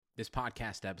This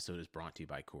podcast episode is brought to you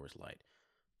by Coors Light.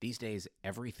 These days,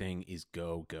 everything is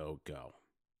go, go, go.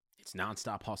 It's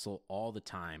nonstop hustle all the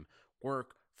time.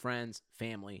 Work, friends,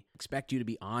 family expect you to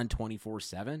be on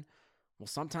 24/7. Well,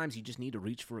 sometimes you just need to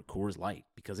reach for a Coors Light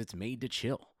because it's made to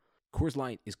chill. Coors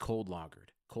Light is cold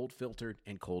lagered, cold filtered,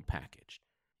 and cold packaged.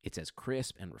 It's as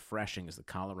crisp and refreshing as the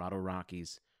Colorado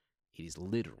Rockies. It is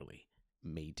literally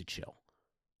made to chill.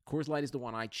 Coors Light is the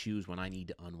one I choose when I need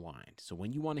to unwind. So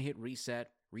when you want to hit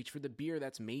reset, reach for the beer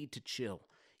that's made to chill.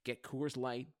 Get Coors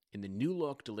Light in the new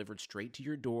look delivered straight to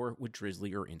your door with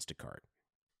Drizzly or Instacart.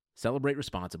 Celebrate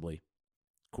responsibly.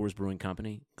 Coors Brewing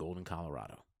Company, Golden,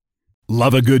 Colorado.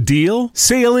 Love a good deal?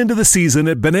 Sail into the season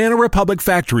at Banana Republic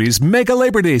Factory's Mega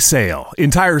Labor Day Sale.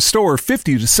 Entire store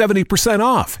 50 to 70%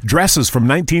 off. Dresses from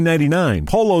 $19.99.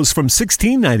 Polos from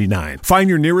 $16.99. Find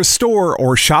your nearest store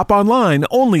or shop online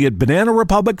only at Banana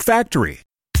Republic Factory.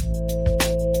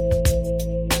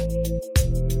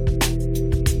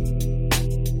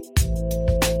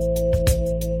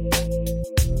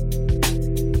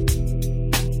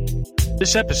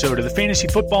 This episode of the Fantasy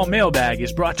Football Mailbag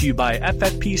is brought to you by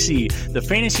FFPC, the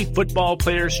Fantasy Football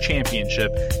Players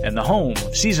Championship, and the home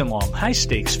of season-long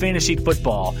high-stakes fantasy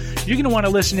football. You're going to want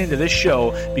to listen into this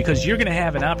show because you're going to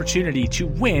have an opportunity to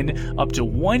win up to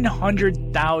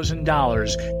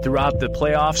 $100,000 throughout the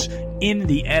playoffs in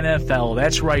the NFL.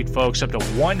 That's right, folks, up to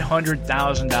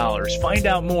 $100,000. Find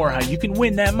out more how you can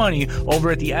win that money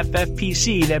over at the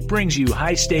FFPC that brings you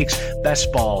high-stakes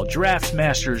best ball, draft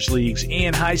masters leagues,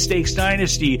 and high-stakes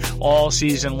dynasty all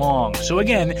season long. So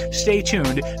again, stay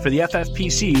tuned for the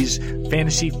FFPC's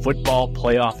Fantasy Football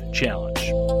Playoff Challenge.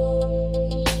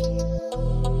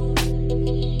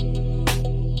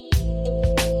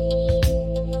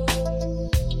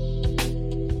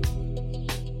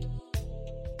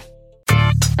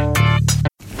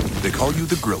 They call you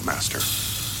the Grill Master.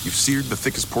 You've seared the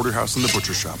thickest porterhouse in the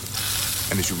butcher shop.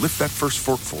 And as you lift that first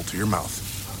forkful to your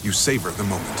mouth, you savor the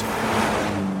moment.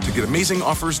 To get amazing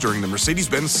offers during the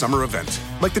Mercedes-Benz summer event,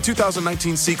 like the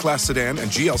 2019 C-Class sedan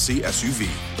and GLC SUV,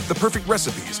 the perfect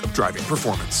recipes of driving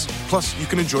performance. Plus, you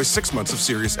can enjoy 6 months of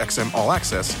Sirius XM All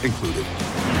Access included.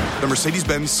 The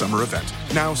Mercedes-Benz summer event,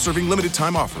 now serving limited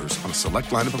time offers on a select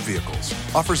lineup of vehicles.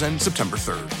 Offers end September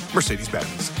 3rd.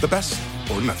 Mercedes-Benz, the best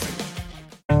or nothing.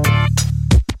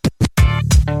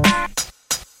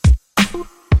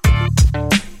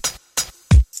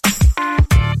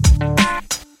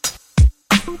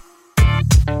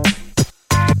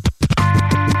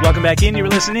 Welcome back in. You're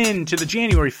listening to the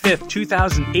January 5th,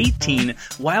 2018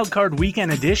 Wildcard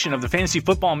Weekend edition of the Fantasy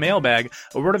Football Mailbag,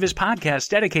 a Word of His podcast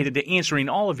dedicated to answering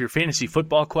all of your fantasy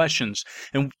football questions.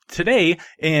 And today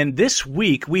and this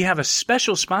week, we have a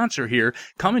special sponsor here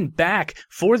coming back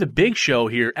for the big show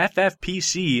here,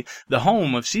 FFPC, the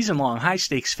home of season-long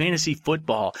high-stakes fantasy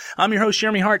football. I'm your host,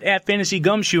 Jeremy Hart at Fantasy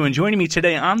Gumshoe, and joining me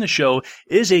today on the show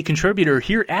is a contributor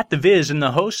here at The Viz and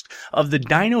the host of the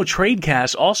Dino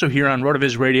Tradecast, also here on Word of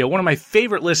His Radio. One of my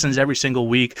favorite listens every single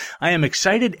week. I am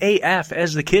excited AF,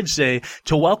 as the kids say,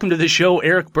 to welcome to the show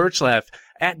Eric Bertzlaff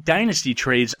at Dynasty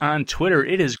Trades on Twitter.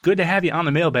 It is good to have you on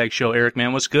the Mailbag Show, Eric,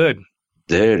 man. What's good?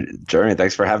 Dude, Jeremy,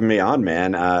 thanks for having me on,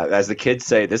 man. As the kids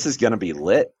say, this is going to be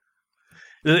lit.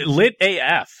 Lit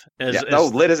AF.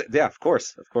 Lit is, yeah, of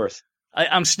course.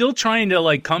 I'm still trying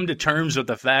to come to terms with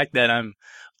the fact that I'm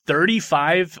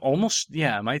 35, almost,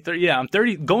 I'm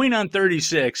 30, going on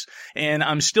 36, and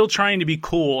I'm still trying to be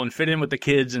cool and fit in with the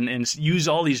kids and use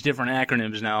all these different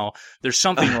acronyms now. There's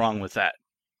something wrong with that.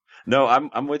 No,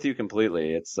 I'm with you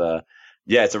completely. It's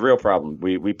it's a real problem.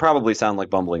 We probably sound like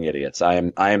bumbling idiots. I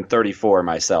am 34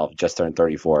 myself, just turned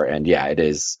 34, and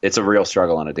it's a real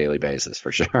struggle on a daily basis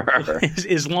for sure.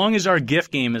 As long as our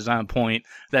gift game is on point,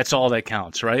 that's all that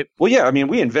counts, right? Well, yeah, I mean,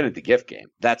 we invented the gift game.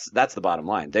 That's the bottom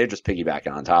line. They're just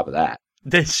piggybacking on top of that.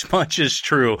 This much is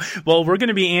true. Well, we're going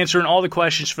to be answering all the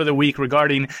questions for the week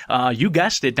regarding, you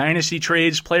guessed it, dynasty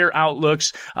trades, player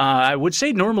outlooks. I would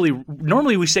say normally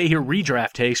we say here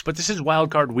redraft takes, but this is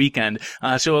wildcard weekend.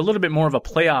 So a little bit more of a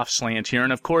playoff slant here.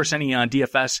 And of course, any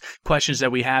DFS questions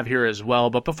that we have here as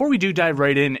well. But before we do dive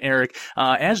right in, Eric,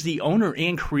 as the owner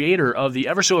and creator of the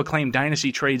ever so acclaimed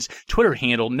Dynasty Trades Twitter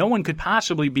handle, no one could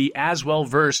possibly be as well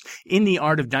versed in the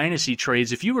art of dynasty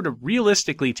trades. If you were to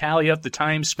realistically tally up the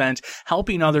time spent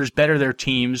helping others better their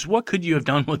teams, what could you have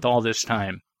done with all this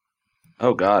time?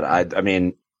 Oh God, I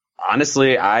mean,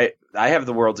 honestly, I have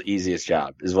the world's easiest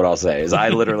job, is what I'll say. Is I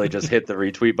literally just hit the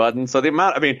retweet button. So the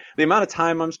amount of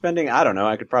time I'm spending, I don't know.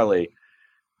 I could probably,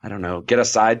 get a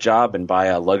side job and buy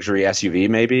a luxury SUV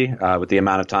maybe. With the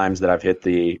amount of times that I've hit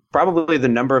probably the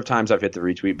number of times I've hit the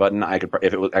retweet button, I got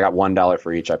 $1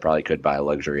 for each. I probably could buy a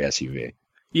luxury SUV.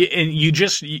 And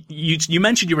you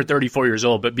mentioned you were 34 years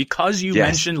old, but because you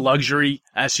mentioned luxury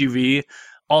SUV,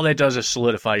 all that does is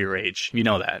solidify your age. You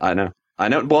know that. I know.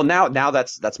 Well, now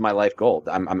that's my life goal.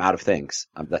 I'm out of things.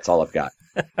 That's all I've got.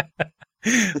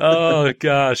 Oh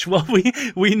gosh. Well,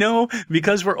 we know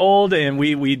because we're old and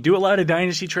we do a lot of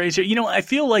dynasty trades here. I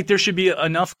feel like there should be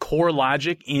enough core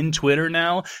logic in Twitter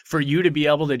now for you to be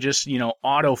able to just,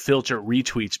 auto filter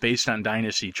retweets based on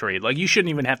dynasty trade. Like you shouldn't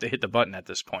even have to hit the button at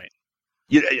this point.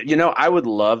 I would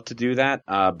love to do that.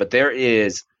 But there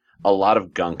is a lot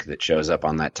of gunk that shows up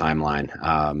on that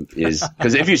timeline.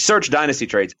 Because if you search dynasty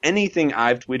trades, anything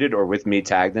I've tweeted or with me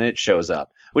tagged in it shows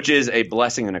up, which is a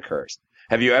blessing and a curse.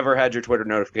 Have you ever had your Twitter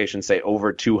notification say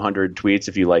over 200 tweets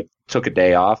if you took a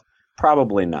day off?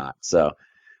 Probably not. So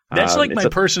that's like my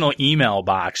personal email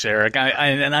box, Eric.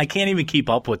 I can't even keep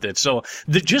up with it. So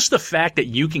just the fact that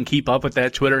you can keep up with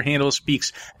that Twitter handle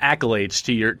speaks accolades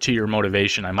to your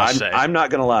motivation, I must say. I'm not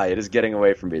going to lie. It is getting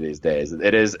away from me these days.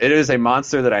 It is a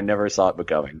monster that I never saw it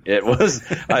becoming. It was,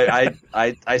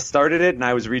 I started it and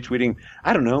I was retweeting,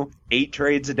 I don't know, 8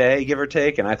 trades a day, give or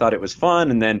take. And I thought it was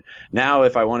fun. And then now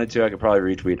if I wanted to, I could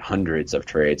probably retweet hundreds of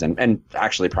trades and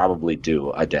actually probably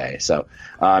do a day. So,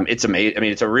 it's amazing. I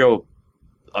mean, it's a real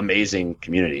amazing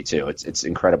community too. It's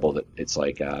incredible that it's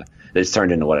that it's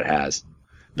turned into what it has.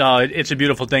 No, it's a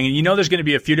beautiful thing. And there's going to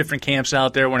be a few different camps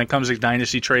out there when it comes to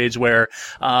dynasty trades where,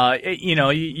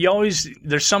 you always,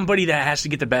 there's somebody that has to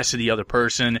get the best of the other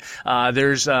person.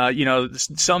 There's,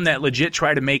 some that legit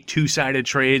try to make two-sided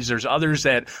trades. There's others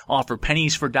that offer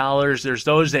pennies for dollars. There's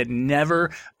those that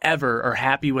never, ever are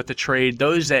happy with the trade.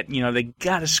 Those that, they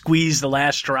got to squeeze the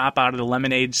last drop out of the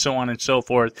lemonade, so on and so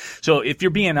forth. So if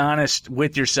you're being honest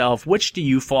with yourself, which do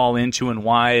you fall into and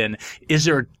why? And is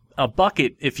there a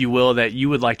bucket, if you will, that you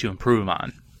would like to improve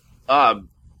on? I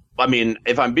mean,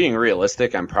 if I'm being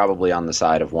realistic, I'm probably on the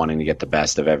side of wanting to get the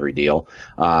best of every deal.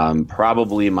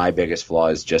 Probably my biggest flaw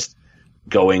is just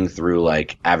going through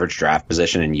average draft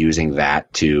position and using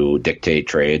that to dictate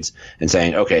trades and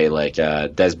saying, okay,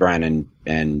 Des Bryant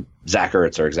and Zach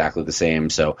Ertz are exactly the same.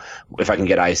 So if I can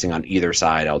get icing on either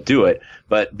side, I'll do it.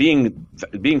 But being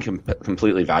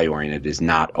completely value oriented is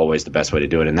not always the best way to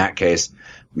do it. In that case,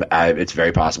 it's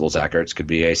very possible Zach Ertz could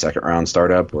be a second round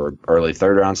startup or early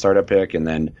third round startup pick. And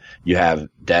then you have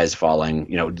Dez falling,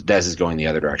 Dez is going the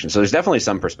other direction. So there's definitely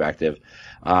some perspective.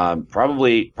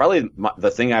 Probably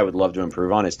the thing I would love to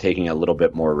improve on is taking a little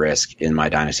bit more risk in my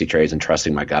dynasty trades and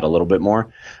trusting my gut a little bit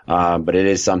more. But it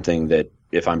is something that,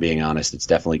 if I'm being honest, it's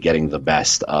definitely getting the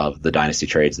best of the dynasty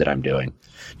trades that I'm doing.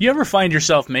 You ever find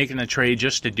yourself making a trade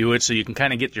just to do it so you can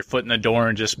kind of get your foot in the door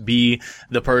and just be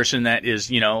the person that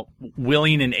is,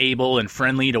 willing and able and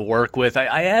friendly to work with?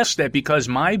 I ask that because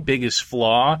my biggest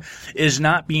flaw is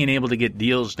not being able to get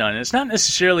deals done. It's not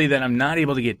necessarily that I'm not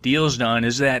able to get deals done,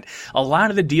 is that a lot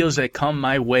of the deals that come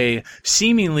my way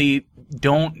seemingly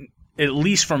don't, at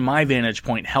least from my vantage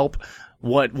point, help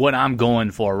what I'm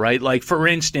going for, right? Like, for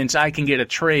instance, I can get a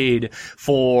trade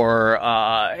for,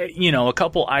 a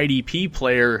couple IDP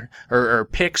player or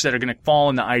picks that are going to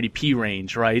fall in the IDP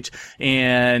range, right?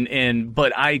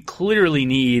 But I clearly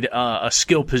need a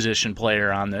skill position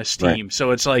player on this team. Right. So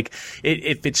it's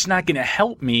if it's not going to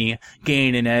help me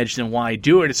gain an edge, then why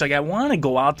do it? It's I want to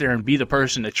go out there and be the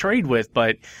person to trade with,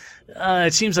 but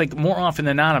it seems like more often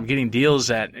than not I'm getting deals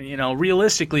that,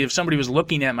 realistically, if somebody was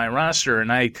looking at my roster and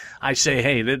I say,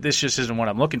 hey, this just isn't what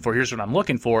I'm looking for, here's what I'm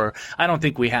looking for, I don't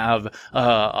think we have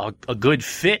a good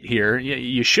fit here,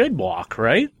 you should walk,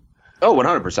 right? Oh,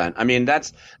 100%. I mean,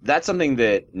 that's something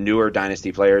that newer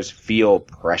dynasty players feel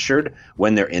pressured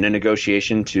when they're in a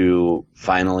negotiation to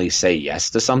finally say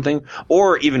yes to something.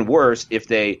 Or even worse, if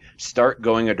they start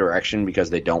going a direction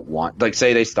because they don't want,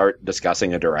 say they start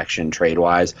discussing a direction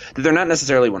trade-wise that they're not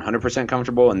necessarily 100%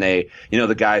 comfortable, and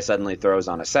the guy suddenly throws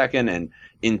on a second, and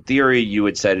in theory, you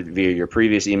had said via your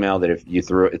previous email that if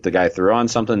the guy threw on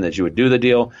something that you would do the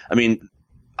deal. I mean,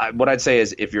 what I'd say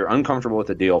is if you're uncomfortable with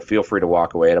the deal, feel free to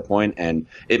walk away at a point, and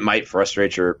it might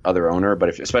frustrate your other owner.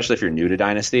 But especially if you're new to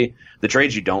Dynasty, the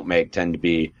trades you don't make tend to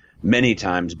be many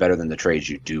times better than the trades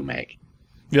you do make.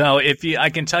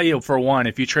 I can tell you for one,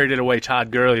 if you traded away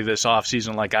Todd Gurley this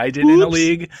offseason like I did in the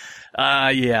league,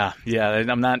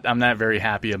 I'm not very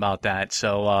happy about that.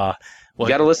 So, you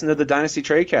got to listen to the Dynasty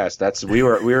Tradecast. We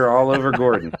were all over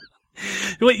Gordon.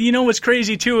 Well, you know what's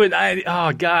crazy too?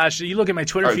 Oh gosh, you look at my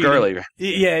Twitter feed. Gurley.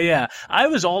 Yeah. I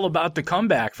was all about the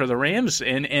comeback for the Rams,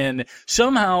 and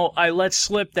somehow I let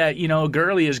slip that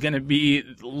Gurley is going to be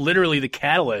literally the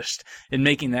catalyst in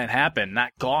making that happen,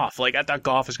 not Goff. Like I thought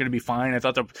Goff was going to be fine. I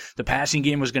thought the passing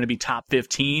game was going to be top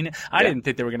 15. I didn't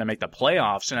think they were going to make the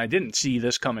playoffs, and I didn't see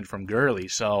this coming from Gurley.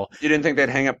 So you didn't think they'd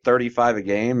hang up 35 a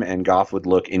game and Goff would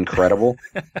look incredible?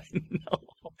 No.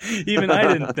 Even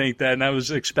I didn't think that, and I was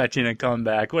expecting a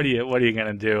comeback. What are you going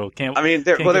to do?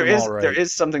 There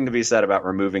is something to be said about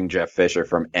removing Jeff Fisher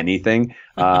from anything.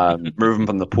 Remove him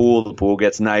from the pool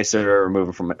gets nicer. Remove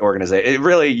him from an organization. It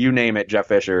really, you name it, Jeff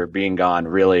Fisher being gone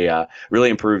really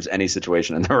improves any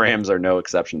situation, and the Rams are no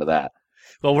exception to that.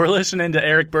 Well, we're listening to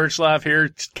Eric Birchloff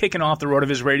here, kicking off the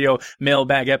RotoViz Radio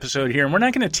mailbag episode here. And we're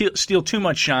not going to steal too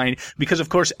much shine because, of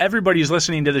course, everybody who's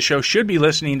listening to the show should be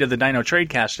listening to the Dino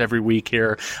Tradecast every week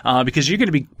here because you're going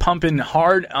to be pumping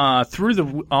hard through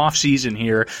the off season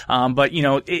here. But,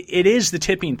 it is the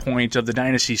tipping point of the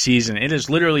Dynasty season. It is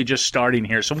literally just starting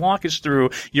here. So walk us through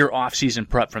your off season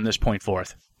prep from this point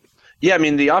forth. Yeah, I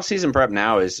mean, the offseason prep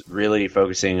now is really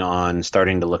focusing on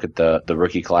starting to look at the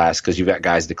rookie class because you've got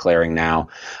guys declaring now.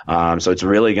 So it's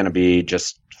really going to be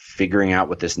just figuring out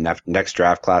what this next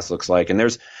draft class looks like. And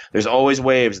there's always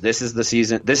waves. This is the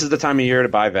season. This is the time of year to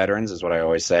buy veterans is what I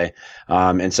always say.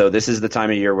 And so this is the time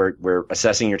of year where we're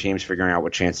assessing your teams, figuring out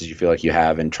what chances you feel like you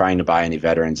have and trying to buy any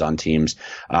veterans on teams.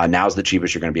 Now's the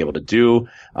cheapest you're going to be able to do.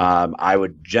 I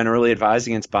would generally advise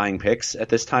against buying picks at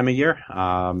this time of year.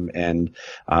 And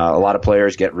a lot of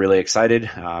players get really excited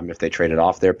if they traded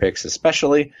off their picks,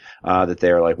 especially that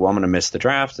they're like, well, I'm going to miss the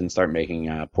draft and start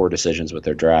making poor decisions with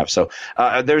their draft. So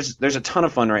there's a ton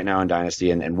of fun right now in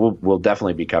Dynasty, and we'll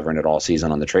definitely be covering it all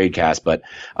season on the Tradecast. But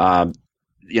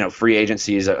free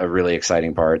agency is a really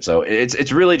exciting part. So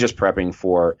it's really just prepping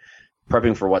for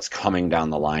what's coming down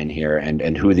the line here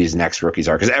and who these next rookies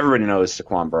are, because everybody knows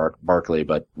Saquon Barkley,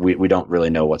 but we don't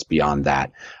really know what's beyond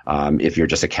that if you're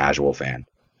just a casual fan.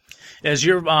 As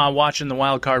you're watching the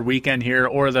wild card weekend here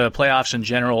or the playoffs in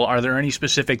general, are there any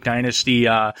specific Dynasty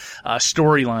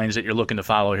storylines that you're looking to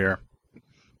follow here?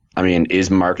 I mean, is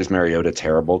Marcus Mariota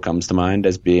terrible comes to mind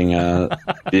as being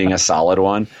a solid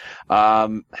one.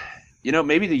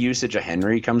 Maybe the usage of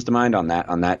Henry comes to mind on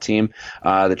that team.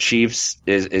 The Chiefs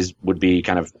would be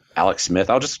kind of Alex Smith.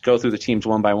 I'll just go through the teams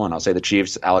one by one. I'll say the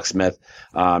Chiefs, Alex Smith.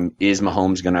 Is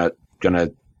Mahomes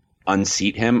gonna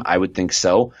unseat him? I would think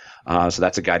so. So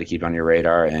that's a guy to keep on your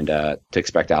radar and to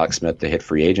expect Alex Smith to hit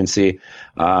free agency.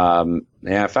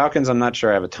 Falcons, I'm not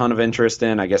sure I have a ton of interest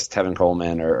in. I guess Tevin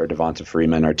Coleman or Devonta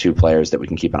Freeman are two players that we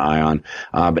can keep an eye on,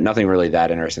 but nothing really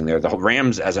that interesting there. The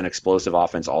Rams as an explosive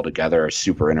offense altogether are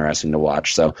super interesting to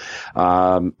watch. So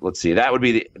let's see. That would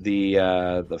be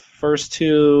the first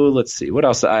two. Let's see. What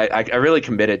else? I really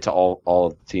committed to all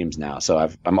of the teams now, so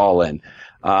I'm all in.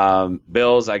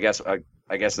 Bills, I guess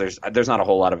there's not a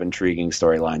whole lot of intriguing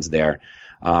storylines there.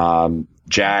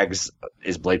 Jags,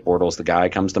 is Blake Bortles the guy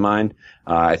comes to mind.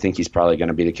 I think he's probably going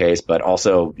to be the case, but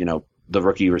also, the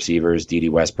rookie receivers, Dede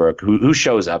Westbrook, who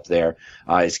shows up there.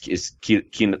 Is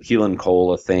Keelan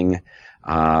Cole a thing?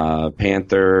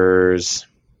 Panthers.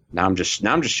 Now I'm just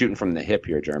shooting from the hip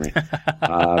here, Jeremy.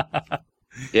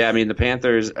 Yeah, I mean, the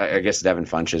Panthers, I guess Devin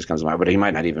Funchess comes to mind, but he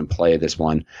might not even play this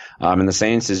one. And the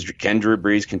Saints can Drew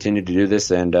Brees continue to do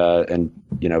this and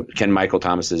can Michael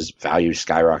Thomas's value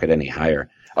skyrocket any higher?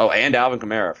 Oh, and Alvin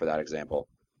Kamara for that example.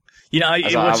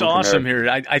 What's awesome here,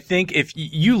 I think if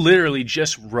you literally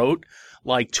just wrote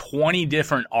like 20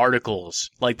 different articles,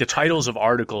 like the titles of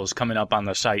articles coming up on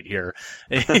the site here.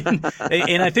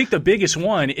 And I think the biggest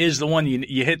one is the one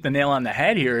you hit the nail on the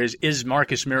head here is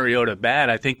Marcus Mariota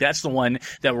bad? I think that's the one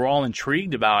that we're all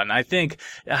intrigued about. And I think,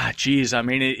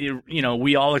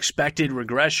 we all expected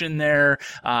regression there.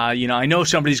 I know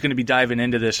somebody's going to be diving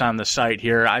into this on the site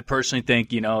here. I personally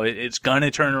think, it's going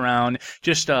to turn around.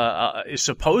 Just it's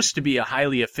supposed to be a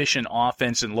highly efficient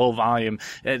offense and low volume.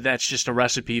 That's just a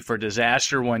recipe for disaster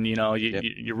when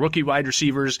your rookie wide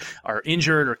receivers are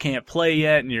injured or can't play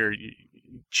yet, and your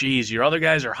other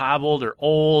guys are hobbled or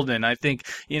old, and I think,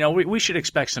 we should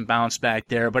expect some bounce back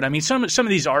there. But I mean, some of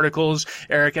these articles,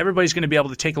 Eric, everybody's going to be able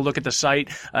to take a look at the site,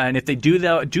 and if they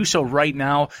do so right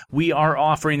now, we are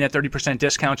offering that 30%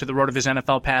 discount to the RotoViz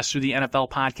NFL Pass through the NFL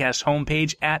Podcast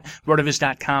homepage at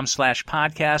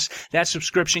rotoviz.com/podcast. That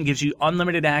subscription gives you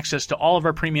unlimited access to all of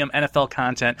our premium NFL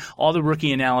content, all the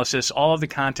rookie analysis, all of the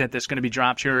content that's going to be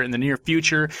dropped here in the near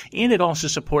future, and it also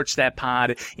supports that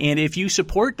pod. And if you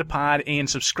support the pod and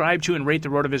subscribe subscribe to and rate the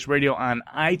RotoViz Radio on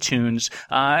iTunes.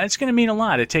 It's going to mean a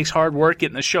lot. It takes hard work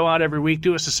getting the show out every week.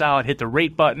 Do us a solid, hit the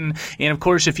rate button. And, of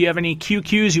course, if you have any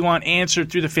QQs you want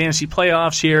answered through the fantasy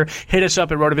playoffs here, hit us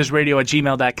up at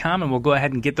rotovizradio@gmail.com, and we'll go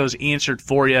ahead and get those answered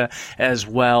for you as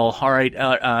well. All right,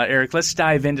 Eric, let's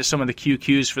dive into some of the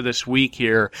QQs for this week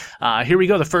here. Here we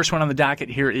go. The first one on the docket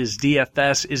here is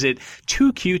DFS. Is it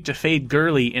too cute to fade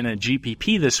Gurley in a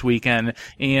GPP this weekend?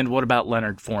 And what about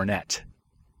Leonard Fournette?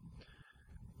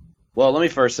 Well, let me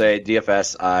first say,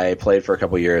 DFS, I played for a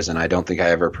couple years, and I don't think I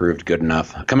ever proved good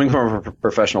enough. Coming from a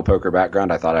professional poker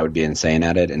background, I thought I would be insane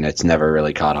at it, and it's never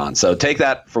really caught on. So take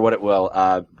that for what it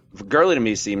will. Gurley to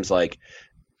me seems like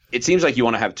you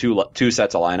want to have two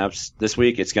sets of lineups this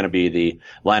week. It's going to be the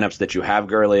lineups that you have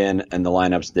Gurley in and the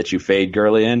lineups that you fade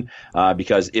Gurley in,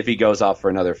 because if he goes off for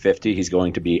another 50, he's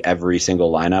going to be every single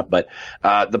lineup. But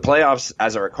the playoffs,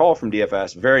 as I recall from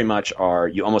DFS, very much are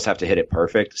you almost have to hit it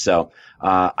perfect. So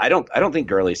I don't think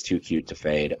Gurley's too cute to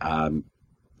fade.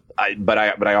 But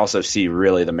I also see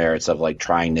really the merits of like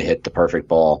trying to hit the perfect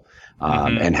ball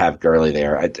and have Gurley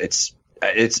there. That's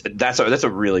a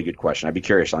really good question. I'd be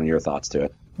curious on your thoughts to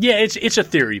it. Yeah, it's a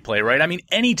theory play, right? I mean,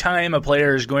 anytime a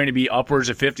player is going to be upwards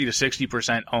of 50 to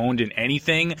 60% owned in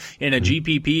anything in a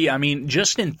GPP, I mean,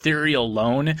 just in theory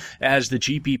alone, as the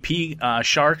GPP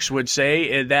sharks would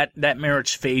say, that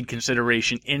merits fade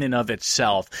consideration in and of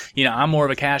itself. You know, I'm more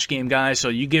of a cash game guy, so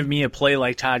you give me a play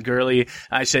like Todd Gurley,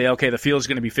 I say, okay, the field's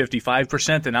going to be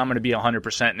 55%, then I'm going to be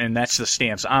 100%, and that's the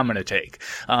stance I'm going to take.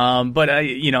 But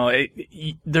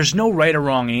there's no right or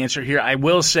wrong answer here. I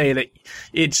will say that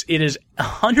it is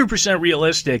 100%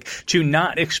 realistic to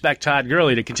not expect Todd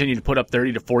Gurley to continue to put up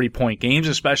 30 to 40 point games,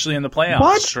 especially in the playoffs.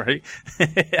 What? Right?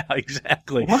 Yeah,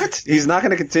 exactly. What? He's not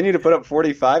going to continue to put up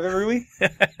 45 every week?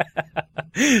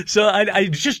 So I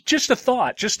just a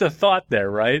thought there,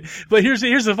 right? But here's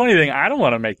the funny thing. I don't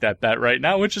want to make that bet right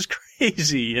now, which is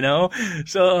crazy, you know?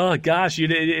 So, oh gosh,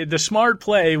 the smart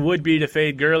play would be to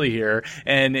fade Gurley here.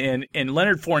 And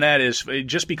Leonard Fournette is,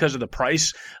 just because of the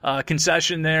price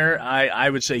concession there, I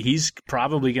would say he's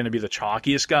probably going to be the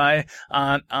chalkiest guy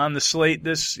on the slate,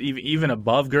 this even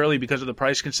above Gurley because of the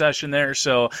price concession there.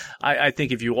 So I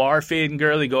think if you are fading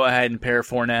Gurley, go ahead and pair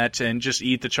Fournette and just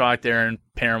eat the chalk there and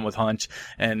pair him with Hunt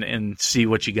and see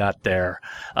what you got there.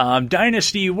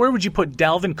 Dynasty, where would you put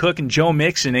Dalvin Cook and Joe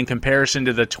Mixon in comparison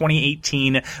to the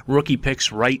 2018 rookie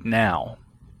picks right now?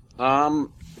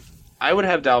 I would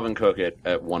have Dalvin Cook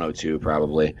at 102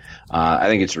 probably. I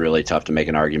think it's really tough to make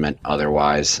an argument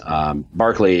otherwise.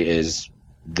 Barkley is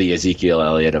the Ezekiel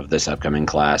Elliott of this upcoming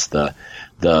class.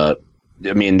 There's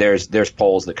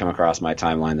polls that come across my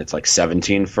timeline that's like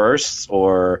 17 firsts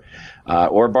or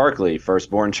Barkley,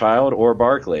 firstborn child, or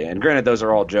Barkley. And granted, those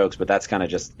are all jokes, but that's kind of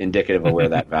just indicative of where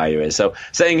that value is. So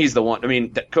saying he's the one,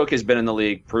 Cook has been in the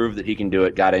league, proved that he can do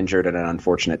it, got injured at an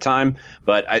unfortunate time.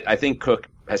 But I think Cook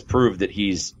has proved that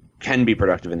can be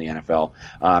productive in the NFL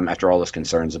after all those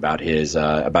concerns about his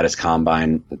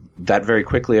combine. That very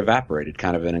quickly evaporated.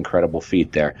 Kind of an incredible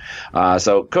feat there.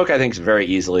 So Cook, I think, is very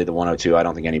easily the 102. I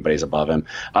don't think anybody's above him.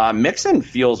 Mixon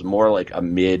feels more like a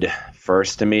mid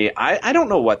first to me. I don't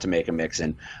know what to make of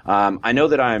Mixon. I know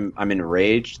that I'm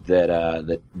enraged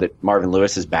that Marvin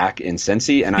Lewis is back in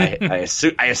Cincy, and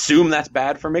I assume that's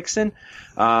bad for Mixon,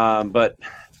 but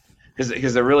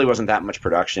because there really wasn't that much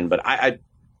production. But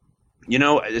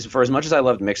for as much as I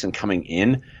loved Mixon coming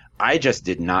in, I just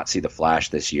did not see the flash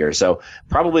this year. So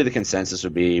probably the consensus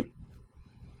would be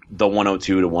the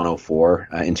 102 to 104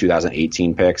 in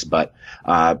 2018 picks, but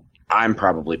I'm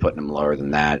probably putting him lower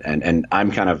than that, and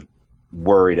I'm kind of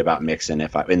worried about Mixon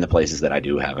in the places that I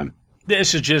do have him.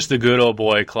 This is just the good old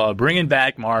boy club. Bringing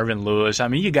back Marvin Lewis. I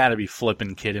mean, you got to be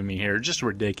flipping kidding me here. Just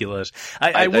ridiculous.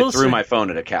 I threw my phone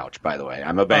at a couch, by the way.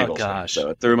 I'm a Bengals fan, so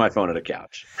I threw my phone at a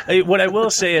couch. What I will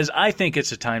say is I think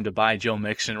it's a time to buy Joe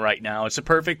Mixon right now. It's a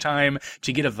perfect time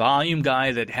to get a volume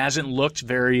guy that hasn't looked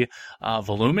very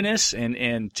voluminous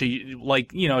and to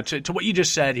what you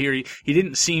just said here. He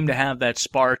didn't seem to have that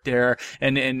spark there.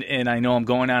 And I know I'm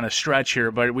going on a stretch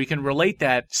here, but we can relate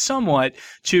that somewhat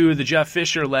to the Jeff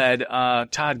Fisher-led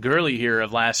Todd Gurley here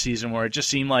of last season, where it just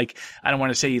seemed like, I don't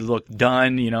want to say he looked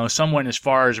done, some went as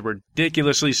far as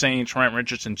ridiculously saying Trent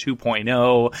Richardson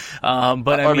 2.0.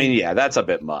 But that's a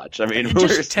bit much.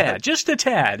 Just a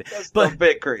tad. That's a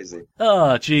bit crazy.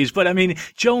 Oh, geez. But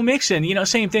Joe Mixon,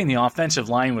 same thing. The offensive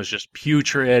line was just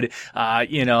putrid.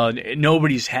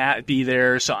 Nobody's happy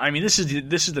there. So, this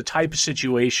is the type of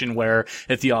situation where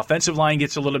if the offensive line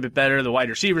gets a little bit better, the wide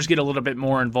receivers get a little bit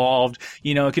more involved,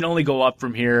 it can only go up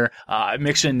from here.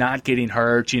 Mixon not getting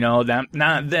hurt, the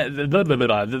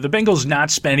Bengals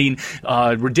not spending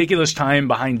ridiculous time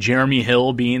behind Jeremy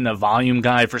Hill being the volume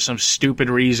guy for some stupid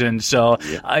reason. So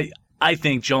yeah. I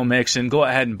think Joe Mixon, go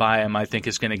ahead and buy him. I think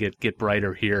it's going to get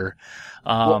brighter here.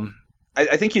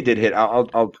 I think you did hit.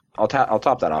 I'll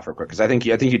top that off real quick because I think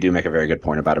you do make a very good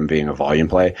point about him being a volume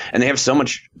play, and they have so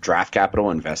much draft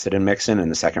capital invested in Mixon in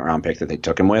the second round pick that they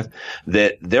took him with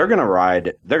that they're gonna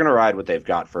ride what they've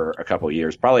got for a couple of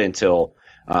years, probably until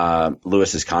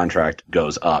Lewis's contract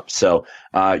goes up. So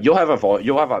you'll have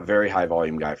a very high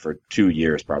volume guy for 2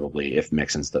 years probably if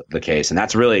Mixon's the case, and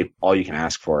that's really all you can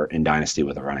ask for in Dynasty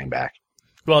with a running back.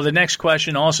 Well, the next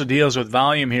question also deals with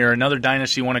volume here. Another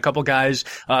Dynasty one. A couple guys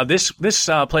this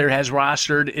player has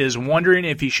rostered is wondering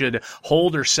if he should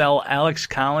hold or sell Alex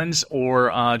Collins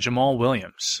or Jamal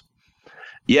Williams.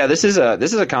 Yeah, this is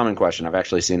a common question. I've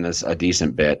actually seen this a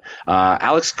decent bit.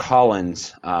 Alex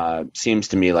Collins seems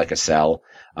to me like a sell.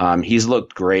 He's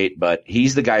looked great, but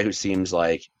he's the guy who seems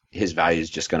like his value is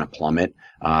just going to plummet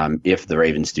if the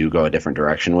Ravens do go a different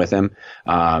direction with him.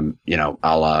 I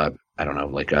don't know,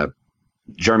 like a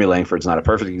Jeremy Langford's not a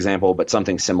perfect example, but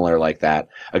something similar like that.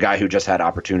 A guy who just had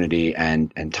opportunity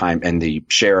and time and the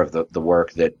share of the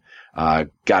work that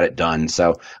got it done.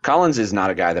 So Collins is not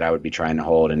a guy that I would be trying to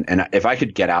hold. And if I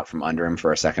could get out from under him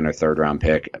for a second or third round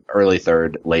pick, early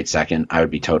third, late second, I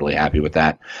would be totally happy with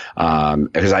that.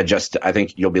 Because I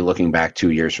think you'll be looking back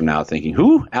 2 years from now thinking,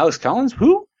 who? Alex Collins?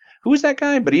 Who is that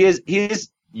guy? But he is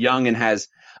young and has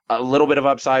a little bit of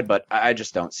upside, but I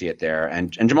just don't see it there. And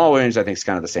Jamal Williams, I think, is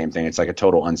kind of the same thing. It's like a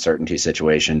total uncertainty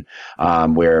situation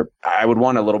where I would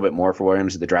want a little bit more for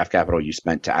Williams. The draft capital you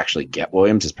spent to actually get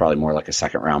Williams is probably more like a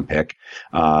second round pick.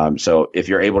 So if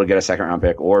you're able to get a second round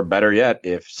pick, or better yet,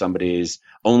 if somebody's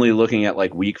only looking at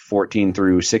like week 14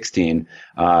 through 16,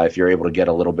 if you're able to get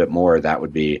a little bit more, that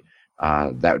would be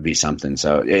something.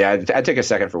 So yeah, I'd take a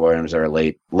second for Williams or a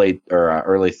late or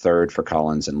early third for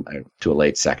Collins and to a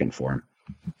late second for him.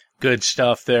 Good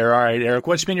stuff there. All right, Eric,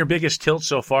 what's been your biggest tilt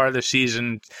so far this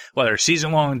season, whether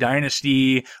season-long,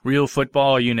 dynasty, real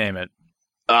football, you name it?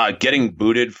 Getting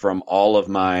booted from all of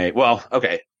my – well,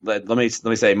 okay, let me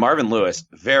say Marvin Lewis,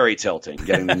 very tilting,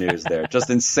 getting the news there, just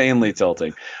insanely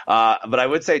tilting. But I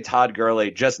would say Todd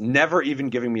Gurley just never even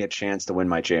giving me a chance to win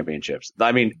my championships.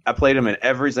 I mean, I played him in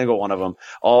every single one of them.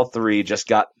 All three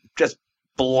just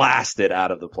blasted out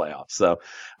of the playoffs. So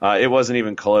it wasn't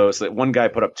even close. One guy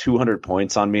put up 200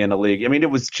 points on me in the league. I mean,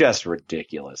 it was just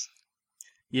ridiculous.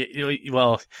 Yeah,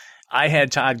 well, I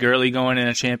had Todd Gurley going in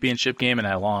a championship game and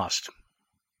I lost.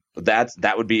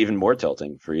 That would be even more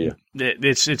tilting for you.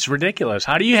 It's ridiculous.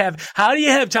 How do you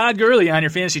have Todd Gurley on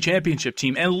your fantasy championship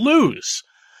team and lose?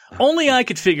 Only I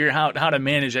could figure out how to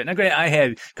manage it. Now, I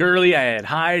had Gurley, I had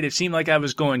Hyde. It seemed like I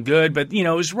was going good, but it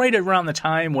was right around the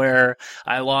time where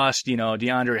I lost,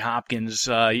 DeAndre Hopkins.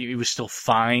 He was still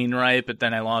fine, right? But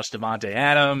then I lost Devontae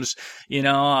Adams.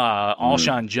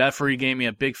 Alshon Jeffrey gave me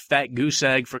a big fat goose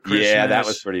egg for Christmas. Yeah, that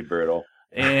was pretty brutal.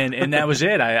 And that was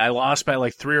it. I lost by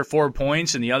like 3 or 4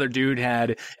 points, and the other dude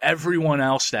had everyone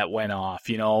else that went off.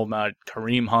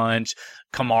 Kareem Hunt,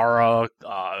 Kamara,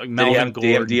 Melvin Gordon. Did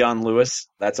he have Dion Lewis?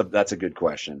 That's a good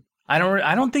question. I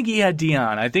don't think he had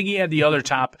Dion. I think he had the other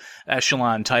top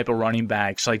echelon type of running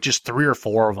backs, like just 3 or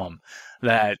 4 of them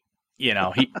that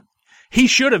he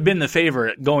should have been the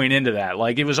favorite going into that.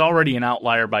 Like, it was already an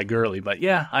outlier by Gurley, but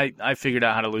yeah, I figured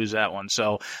out how to lose that one.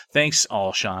 So thanks,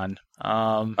 Alshon.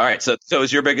 All right, so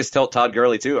is your biggest tilt Todd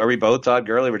Gurley too? Are we both Todd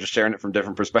Gurley? We're just sharing it from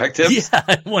different perspectives. Yeah,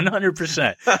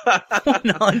 100%.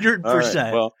 100%.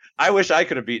 Right, well, I wish I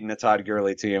could have beaten the Todd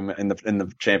Gurley team in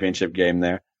the championship game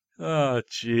there. Oh,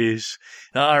 jeez.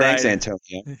 All right. Thanks,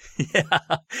 Antonio.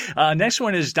 Yeah. Next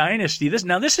one is Dynasty. This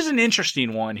is an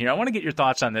interesting one here. I want to get your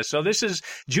thoughts on this. So this is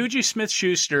Juju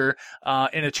Smith-Schuster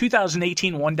in a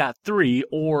 2018 1.3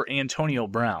 or Antonio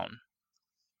Brown.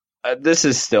 This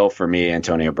is still, for me,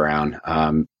 Antonio Brown.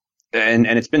 And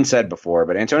it's been said before,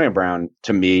 but Antonio Brown,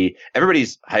 to me,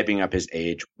 everybody's hyping up his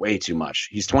age way too much.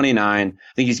 He's 29.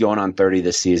 I think he's going on 30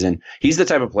 this season. He's the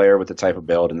type of player with the type of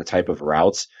build and the type of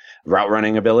route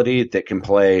running ability that can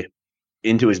play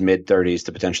into his mid-30s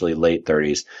to potentially late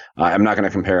 30s. I'm not going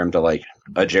to compare him to like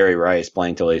a Jerry Rice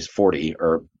playing till he's 40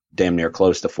 or damn near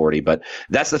close to 40, but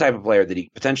that's the type of player that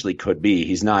he potentially could be.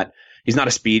 He's not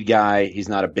a speed guy. He's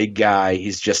not a big guy.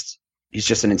 He's just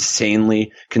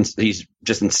insanely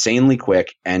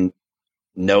quick and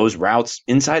knows routes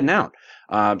inside and out.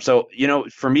 So,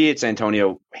 for me, it's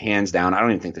Antonio hands down. I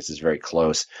don't even think this is very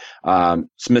close.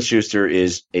 Smith-Schuster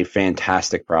is a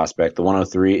fantastic prospect. The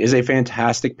 103 is a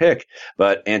fantastic pick,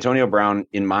 but Antonio Brown,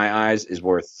 in my eyes, is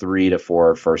worth 3 to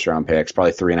 4 first-round picks,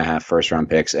 probably 3.5 first-round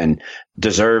picks, and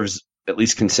deserves at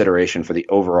least consideration for the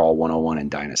overall 101 in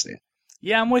Dynasty.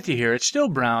 Yeah, I'm with you here. It's still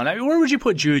Brown. I mean, where would you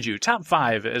put Juju? Top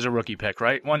 5 as a rookie pick,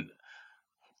 right? One.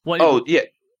 Oh, yeah.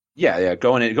 Yeah.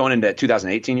 Going into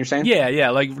 2018, you're saying?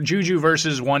 Yeah. Like Juju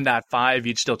versus 1.5,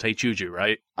 you'd still take Juju,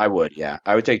 right? I would, yeah.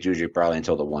 I would take Juju probably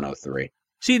until the 103.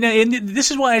 See, and this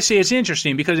is why I say it's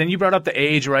interesting because, and you brought up the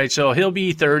age, right? So he'll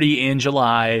be 30 in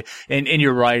July, and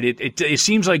you're right. It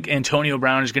seems like Antonio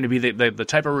Brown is going to be the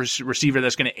type of receiver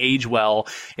that's going to age well.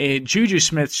 And Juju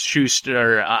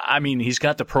Smith-Schuster, I mean, he's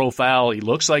got the profile. He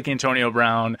looks like Antonio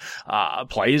Brown,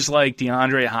 plays like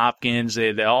DeAndre Hopkins.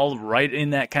 They're all right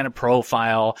in that kind of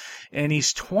profile, and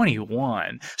he's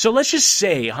 21. So let's just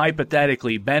say,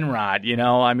 hypothetically, Benrod,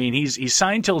 I mean, he's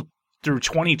signed through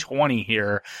 2020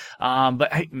 here.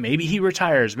 But maybe he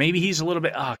retires. Maybe he's a little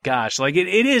bit,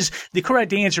 it is, the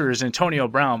correct answer is Antonio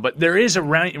Brown, but there is a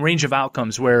range of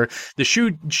outcomes where the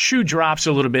shoe drops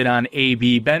a little bit on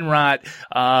AB. Benrod,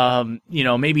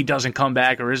 maybe doesn't come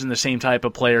back or isn't the same type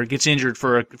of player, gets injured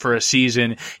for a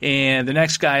season, and the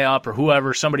next guy up or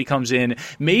whoever, somebody comes in.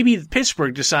 Maybe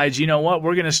Pittsburgh decides, you know what,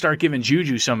 we're going to start giving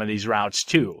Juju some of these routes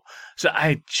too. So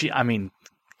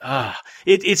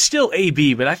it's still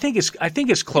AB, but I think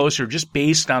it's closer just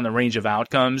based on the range of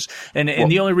outcomes. And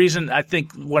the only reason I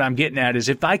think what I'm getting at is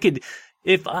if I'm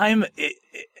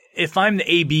the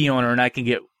AB owner and I can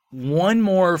get one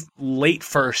more late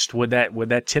first, would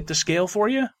that tip the scale for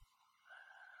you?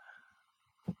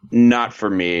 Not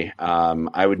for me.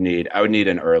 I would need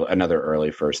another early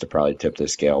first to probably tip the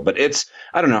scale. But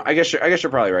I don't know. I guess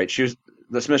you're probably right.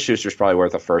 The Smith-Schuster's probably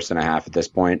worth a 1.5 at this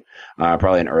point,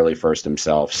 probably an early first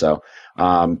himself. So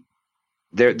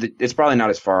it's probably not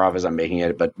as far off as I'm making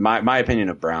it, but my opinion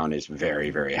of Brown is very,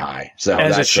 very high. So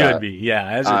as it should be,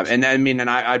 yeah.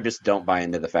 I just don't buy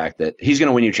into the fact that he's going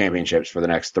to win you championships for the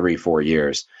next 3-4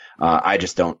 years. I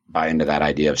just don't buy into that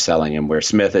idea of selling him, where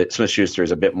Smith-Schuster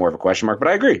is a bit more of a question mark. But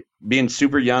I agree, being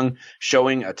super young,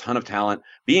 showing a ton of talent,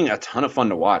 being a ton of fun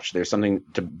to watch. There's something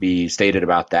to be stated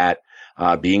about that.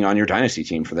 Being on your dynasty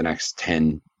team for the next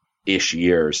 10-ish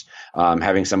years,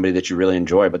 having somebody that you really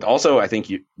enjoy. But also, I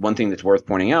think one thing that's worth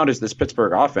pointing out is this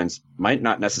Pittsburgh offense might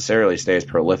not necessarily stay as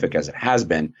prolific as it has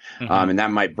been. Mm-hmm. And that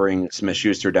might bring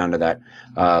Smith-Schuster down to that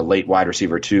late wide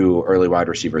receiver 2, early wide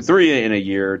receiver 3 in a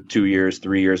year, 2 years,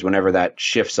 3 years, whenever that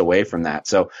shifts away from that.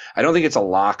 So I don't think it's a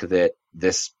lock that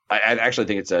I actually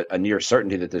think it's a near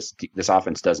certainty that this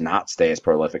offense does not stay as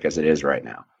prolific as it is right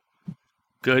now.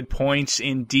 Good points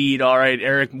indeed. All right,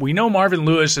 Eric, we know Marvin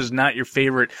Lewis is not your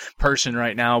favorite person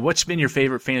right now. What's been your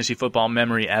favorite fantasy football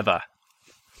memory ever?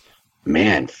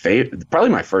 Man, probably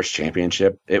my first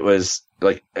championship. It was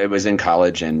in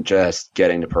college, and just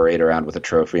getting to parade around with a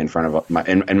trophy in front of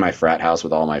in my frat house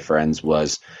with all my friends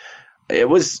was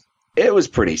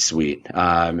pretty sweet.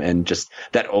 And just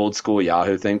that old school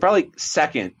Yahoo thing. Probably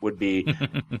second would be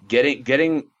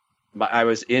getting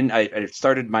I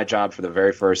started my job for the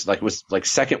very first, it was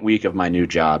second week of my new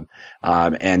job.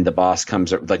 And the boss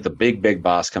the big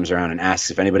boss comes around and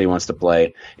asks if anybody wants to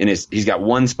play he's got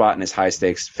one spot in his high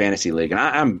stakes fantasy league.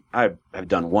 And I've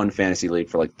done one fantasy league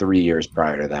for 3 years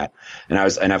prior to that.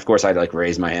 And of course I'd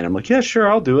raise my hand. I'm like, yeah,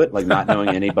 sure, I'll do it. Not knowing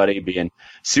anybody, being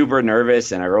super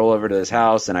nervous. And I roll over to this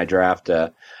house and I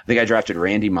think I drafted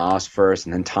Randy Moss first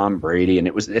and then Tom Brady. And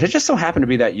it had just so happened to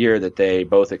be that year that they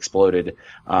both exploded,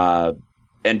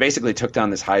 and basically took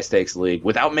down this high stakes league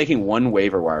without making one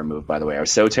waiver wire move, by the way. I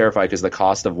was so terrified because the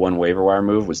cost of one waiver wire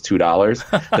move was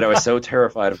 $2 that I was so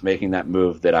terrified of making that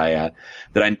move that I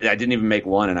didn't even make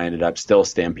one, and I ended up still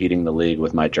stampeding the league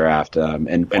with my draft,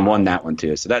 and won that one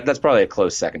too. So that's probably a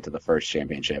close second to the first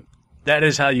championship. That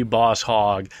is how you boss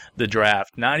hog the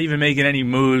draft. Not even making any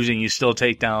moves and you still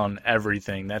take down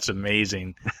everything. That's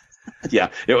amazing. Yeah,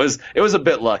 it was a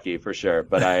bit lucky for sure,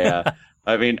 but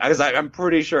I'm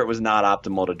pretty sure it was not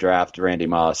optimal to draft Randy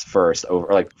Moss first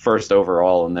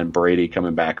overall, and then Brady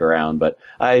coming back around. But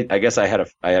I guess I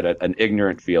had an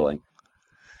ignorant feeling.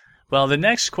 Well, the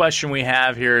next question we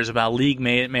have here is about league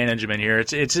management here.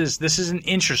 This is an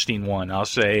interesting one, I'll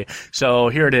say. So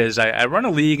here it is. I run a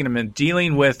league and I'm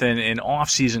dealing with an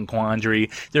off-season quandary.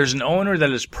 There's an owner that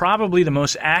is probably the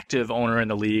most active owner in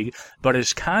the league, but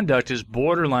his conduct is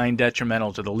borderline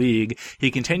detrimental to the league. He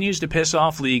continues to piss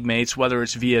off league mates, whether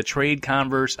it's via trade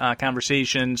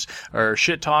conversations or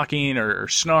shit-talking or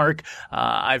snark.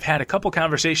 I've had a couple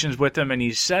conversations with him and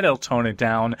he said he'll tone it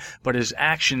down, but his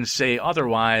actions say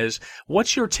otherwise.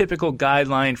 What's your typical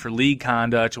guideline for league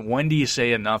conduct? When do you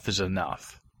say enough is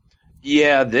enough?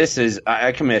 Yeah, this is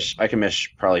I commish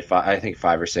probably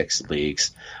five or six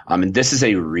leagues. And this is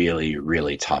a really,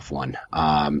 really tough one.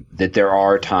 That there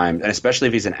are times, and especially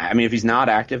if if he's not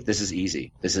active, this is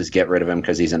easy. This is get rid of him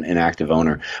because he's an inactive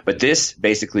owner. But this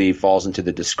basically falls into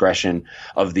the discretion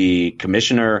of the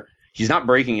commissioner. He's not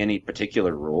breaking any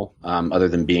particular rule, other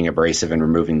than being abrasive and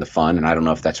removing the fund. And I don't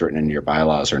know if that's written into your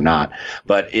bylaws or not,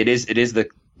 but that is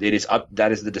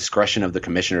the discretion of the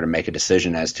commissioner to make a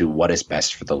decision as to what is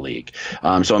best for the league.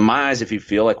 So in my eyes, if you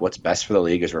feel like what's best for the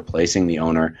league is replacing the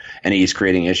owner and he's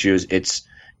creating issues, it's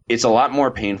a lot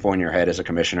more painful in your head as a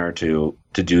commissioner to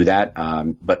do that.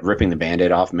 But ripping the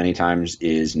Band-Aid off many times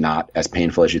is not as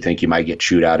painful as you think. You might get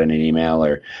chewed out in an email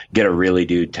or get a really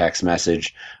dude text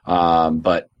message.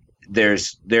 But there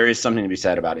is something to be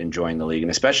said about enjoying the league,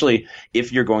 and especially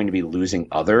if you're going to be losing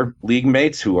other league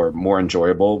mates who are more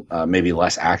enjoyable, maybe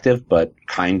less active, but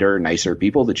kinder, nicer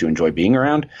people that you enjoy being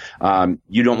around.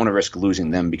 You don't want to risk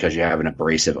losing them because you have an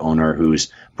abrasive owner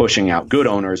who's pushing out good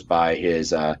owners by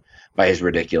his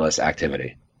ridiculous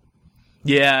activity.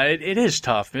 Yeah, it is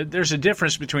tough. There's a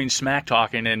difference between smack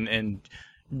talking and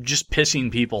just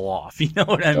pissing people off. You know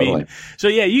what I mean? So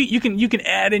yeah, you can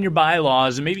add in your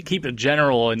bylaws and maybe keep it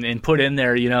general and put in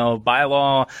there,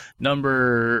 bylaw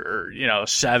number,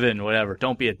 7, whatever.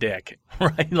 Don't be a dick.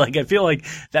 Right? Like, I feel like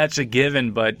that's a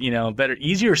given, but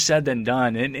easier said than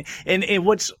done. And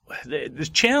what's the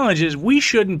challenge is we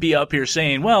shouldn't be up here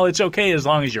saying, well, it's okay as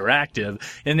long as you're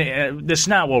active. And that's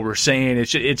not what we're saying.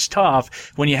 It's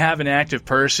tough when you have an active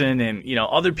person and,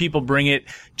 other people bring it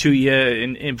to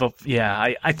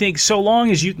you. I think so long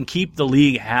as you can keep the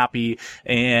league happy,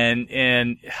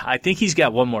 and I think he's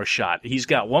got one more shot. He's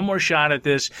got one more shot at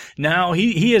this. Now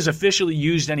he has officially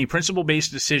used any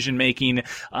principle-based decision-making,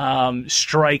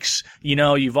 strikes.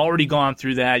 You've already gone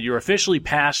through that. You're officially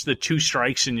past the 2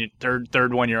 strikes and your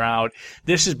third one you're out.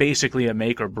 This is basically a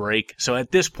make or break. So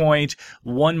at this point,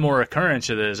 one more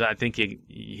occurrence of this, I think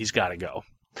he's got to go.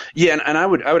 Yeah, and I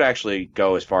would actually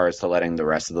go as far as to letting the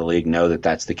rest of the league know that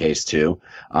that's the case too.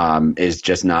 Is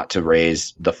just not to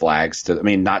raise the flags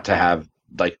not to have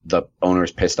like the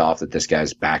owner's pissed off that this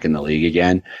guy's back in the league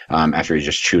again, after he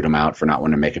just chewed him out for not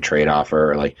wanting to make a trade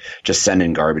offer or like just send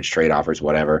in garbage trade offers,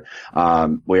 whatever.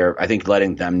 Where I think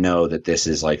letting them know that this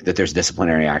is that there's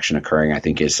disciplinary action occurring, I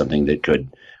think is something that could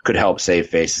help save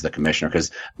face as the commissioner.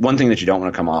 Because one thing that you don't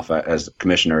want to come off as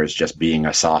commissioner is just being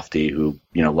a softie who,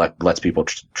 lets people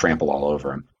trample all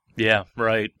over him. Yeah,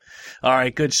 right. All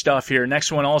right, good stuff here.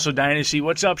 Next one, also Dynasty.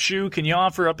 What's up, Shu? Can you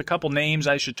offer up a couple names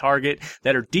I should target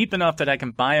that are deep enough that I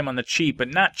can buy them on the cheap, but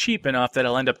not cheap enough that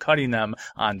I'll end up cutting them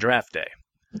on draft day?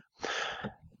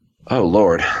 Oh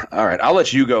Lord! All right, I'll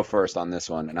let you go first on this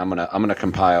one, and I'm gonna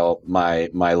compile my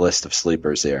list of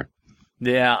sleepers here.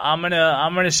 Yeah, I'm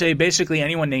gonna say basically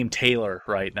anyone named Taylor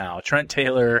right now. Trent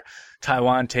Taylor,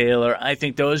 Taiwan Taylor. I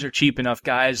think those are cheap enough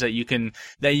guys that you can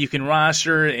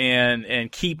roster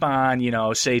and keep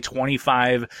on, say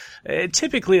 25.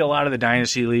 Typically a lot of the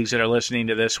dynasty leagues that are listening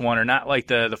to this one are not like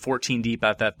the 14 deep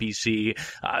FFPC.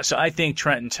 So I think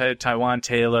Trent and Taiwan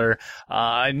Taylor,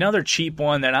 another cheap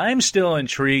one that I'm still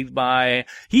intrigued by.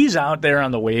 He's out there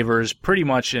on the waivers pretty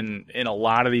much in a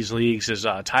lot of these leagues is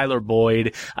Tyler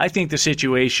Boyd. I think the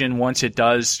situation once it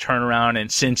does turn around in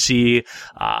Cincy,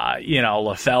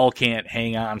 LaFell can't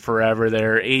hang on forever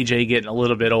there. AJ getting a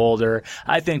little bit older.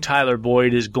 I think Tyler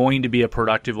Boyd is going to be a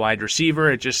productive wide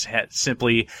receiver. It just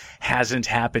simply hasn't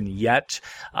happened yet.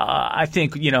 I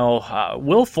think,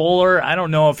 Will Fuller, I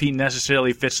don't know if he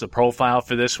necessarily fits the profile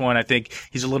for this one. I think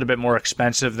he's a little bit more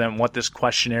expensive than what this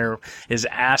questionnaire is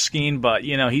asking, but,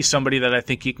 he's somebody that I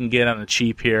think you can get on the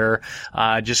cheap here,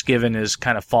 just given his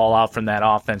kind of fallout from that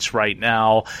offense right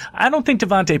now. I don't think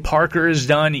Devontae Parker is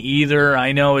done either.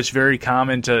 I know it's very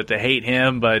common to hate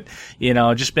him, but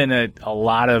just been a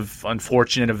lot of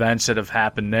unfortunate events that have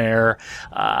happened there.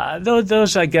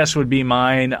 Those I guess would be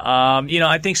mine.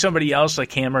 I think somebody else like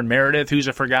Cameron Meredith, who's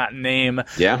a forgotten name.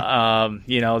 Yeah.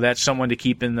 That's someone to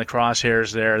keep in the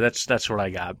crosshairs there. That's what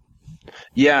I got.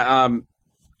 Yeah.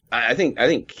 I think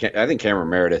Cameron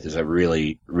Meredith is a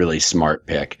really, really smart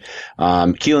pick.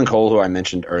 Keelan Cole, who I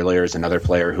mentioned earlier, is another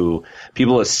player who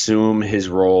people assume his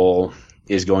role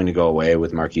is going to go away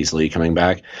with Marquise Lee coming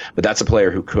back, but that's a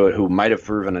player who might have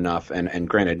proven enough. And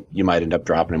granted, you might end up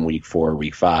dropping him week 4 or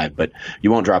week 5, but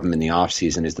you won't drop him in the off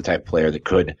season. Is the type of player that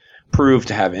could prove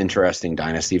to have interesting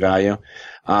dynasty value.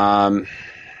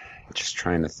 Just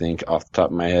trying to think off the top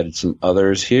of my head some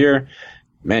others here.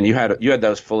 Man, you had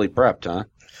those fully prepped, huh?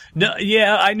 No,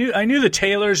 yeah, I knew the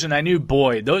Taylors and I knew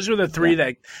Boyd. Those were the three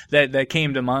that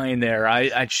came to mind there.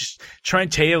 I just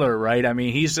Trent Taylor, right? I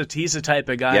mean, he's the type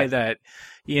of guy that,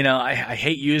 you know, I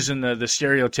hate using the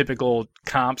stereotypical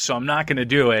comp, so I'm not going to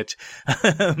do it.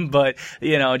 But,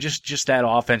 you know, just that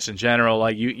offense in general,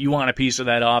 like you want a piece of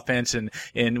that offense,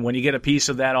 and when you get a piece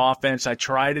of that offense, I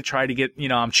try to get, you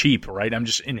know, I'm cheap, right? I'm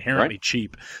just inherently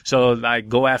cheap. So I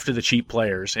go after the cheap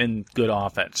players in good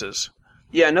offenses.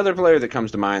 Yeah, another player that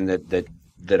comes to mind that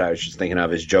I was just thinking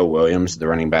of is Joe Williams, the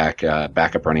running back,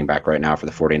 backup running back right now for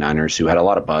the 49ers, who had a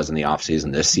lot of buzz in the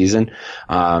offseason this season.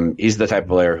 He's the type of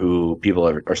player who people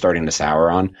are starting to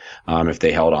sour on if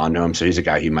they held on to him. So he's a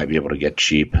guy who you might be able to get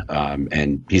cheap,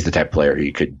 and he's the type of player who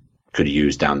you could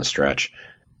use down the stretch.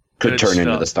 Could turn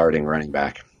into the starting running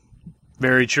back.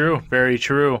 Very true. Very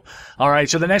true. All right.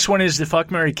 So the next one is the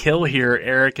Fuck, Marry, Kill here,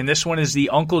 Eric. And this one is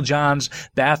the Uncle John's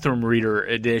Bathroom Reader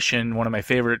edition, one of my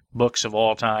favorite books of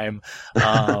all time.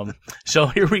 So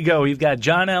here we go. We've got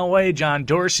John Elway, John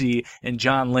Dorsey, and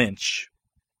John Lynch.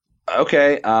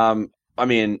 Okay. I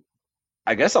mean,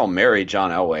 I guess I'll marry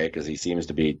John Elway because he seems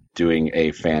to be doing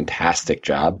a fantastic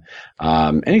job.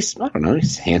 And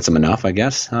he's handsome enough, I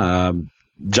guess. John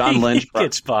Lynch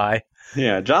gets by.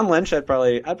 Yeah, John Lynch, I'd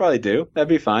probably do. That'd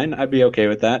be fine. I'd be okay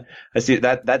with that. I see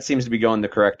that seems to be going the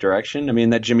correct direction. I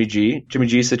mean, that Jimmy G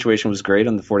situation was great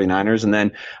on the 49ers, and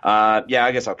then I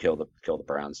guess I'll kill the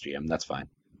Browns GM. That's fine.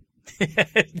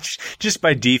 Just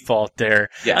by default there.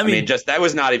 Yeah, I mean, just that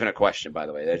was not even a question, by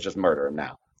the way. That's just murder him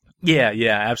now. Yeah,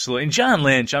 absolutely. And John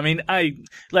Lynch, I mean,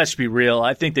 let's be real.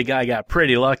 I think the guy got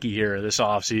pretty lucky here this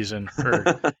offseason,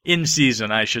 or in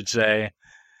season, I should say.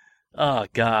 Oh,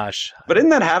 gosh. But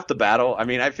isn't that half the battle? I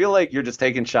mean, I feel like you're just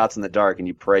taking shots in the dark and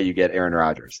you pray you get Aaron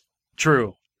Rodgers.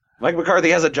 True. Mike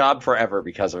McCarthy has a job forever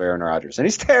because of Aaron Rodgers, and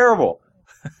he's terrible.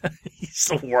 He's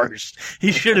the worst.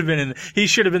 He should have been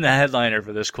the headliner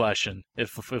for this question,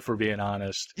 if we're being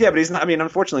honest. Yeah, but he's not. I mean,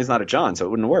 unfortunately, he's not a John, so it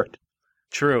wouldn't have worked.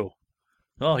 True.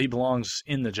 Well, he belongs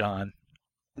in the John.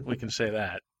 We can say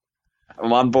that.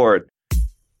 I'm on board.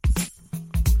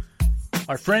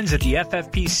 Our friends at the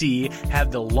FFPC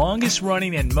have the longest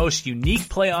running and most unique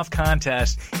playoff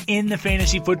contest in the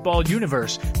fantasy football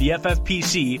universe, the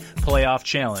FFPC Playoff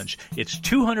Challenge. It's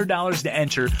 $200 to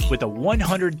enter with a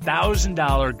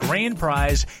 $100,000 grand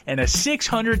prize and a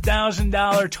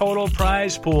 $600,000 total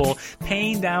prize pool,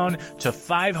 paying down to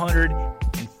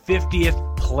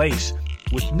 550th place.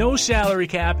 With no salary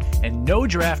cap and no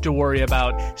draft to worry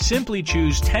about, simply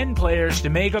choose 10 players to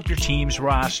make up your team's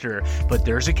roster. But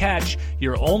there's a catch.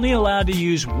 You're only allowed to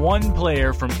use one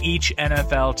player from each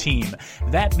NFL team.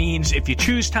 That means if you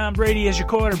choose Tom Brady as your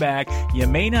quarterback, you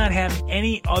may not have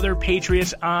any other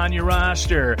Patriots on your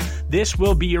roster. This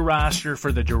will be your roster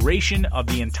for the duration of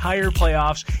the entire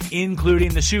playoffs,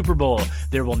 including the Super Bowl.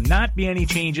 There will not be any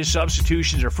changes,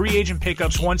 substitutions, or free agent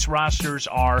pickups once rosters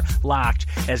are locked.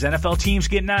 As NFL teams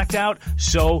get knocked out,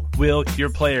 so will your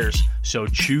players. So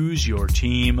choose your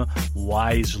team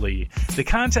wisely. The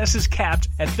contest is capped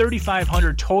at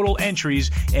 3,500 total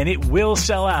entries, and it will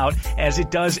sell out as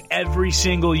it does every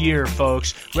single year,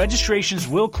 folks. Registrations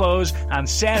will close on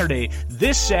Saturday,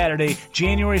 this Saturday,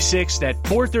 January 6th at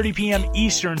 4:30 p.m.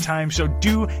 Eastern Time, so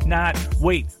do not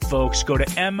wait, folks. Go to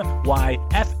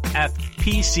myffpc.com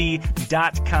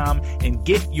and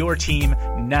get your team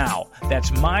now. That's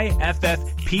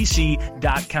myffpc.com.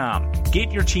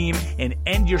 Get your team and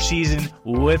end your season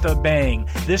with a bang.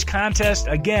 This contest,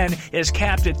 again, is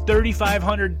capped at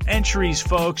 3,500 entries,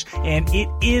 folks, and it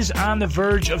is on the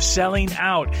verge of selling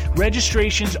out.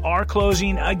 Registrations are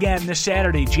closing again this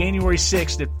Saturday, January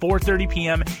 6th at 4:30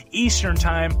 p.m. Eastern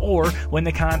Time, or when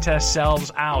the contest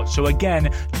sells out. So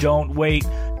again, don't wait.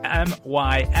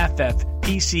 myffpc.com.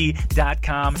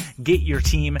 Get your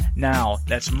team now.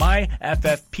 That's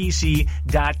myffpc.com,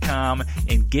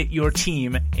 and get your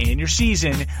team and your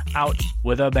season out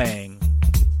with a bang.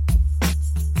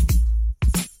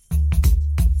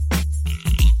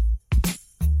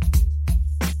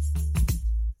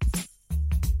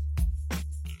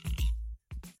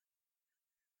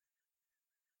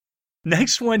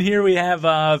 Next one here, we have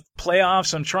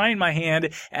playoffs. I'm trying my hand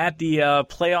at the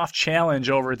playoff challenge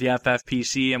over at the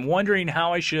FFPC. I'm wondering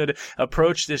how I should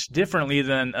approach this differently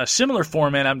than a similar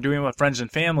format I'm doing with friends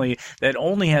and family that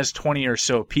only has 20 or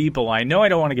so people. I know I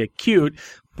don't want to get cute,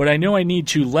 but I know I need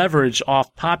to leverage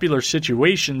off popular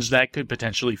situations that could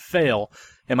potentially fail.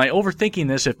 Am I overthinking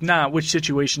this? If not, which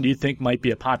situation do you think might be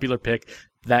a popular pick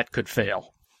that could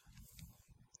fail?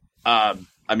 I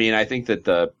mean, I think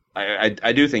that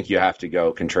I do think you have to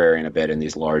go contrarian a bit in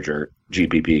these larger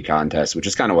GPP contests, which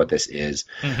is kind of what this is.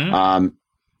 Mm-hmm.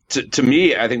 to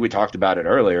me, I think we talked about it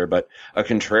earlier, but a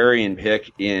contrarian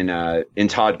pick in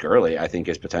Todd Gurley, I think,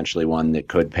 is potentially one that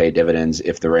could pay dividends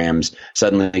if the Rams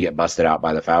suddenly get busted out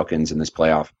by the Falcons in the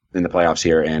playoffs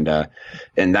here,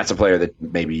 and that's a player that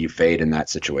maybe you fade in that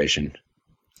situation.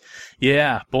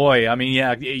 Yeah, boy. I mean,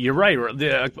 yeah, you're right.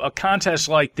 A contest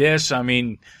like this, I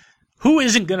mean, who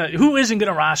isn't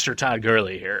gonna roster Todd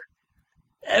Gurley here?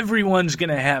 Everyone's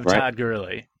gonna have right. Todd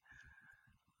Gurley.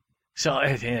 So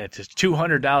it's a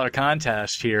 $200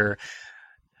 contest here.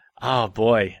 Oh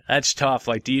boy, that's tough.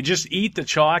 Like, do you just eat the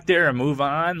chalk there and move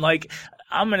on? Like,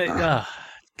 I'm gonna,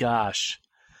 gosh.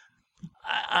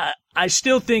 I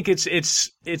still think it's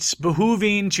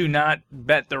behooving to not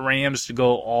bet the Rams to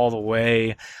go all the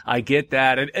way. I get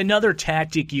that. Another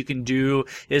tactic you can do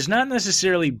is not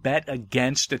necessarily bet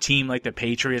against a team like the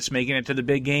Patriots making it to the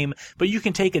big game, but you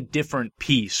can take a different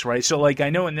piece, right? So, like, I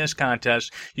know in this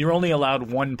contest, you're only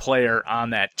allowed one player on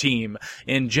that team.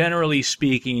 And generally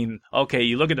speaking, okay,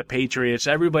 you look at the Patriots,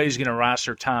 everybody's going to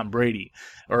roster Tom Brady.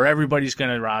 Or everybody's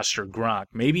going to roster Gronk.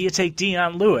 Maybe you take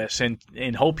Dion Lewis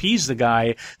and hope he's the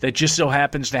guy that just so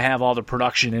happens to have all the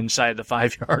production inside the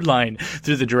 5-yard line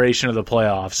through the duration of the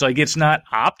playoffs. Like, it's not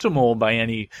optimal by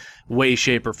any way,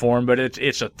 shape, or form, but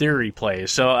it's a theory play.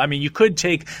 So, I mean, you could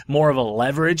take more of a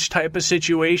leverage type of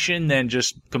situation than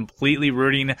just completely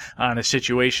rooting on a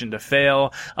situation to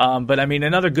fail. But, I mean,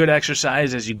 another good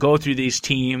exercise as you go through these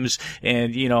teams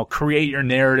and, create your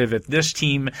narrative. If this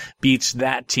team beats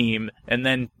that team and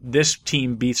then this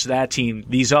team beats that team,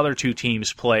 these other two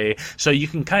teams play. So you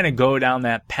can kind of go down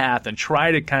that path and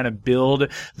try to kind of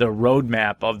build the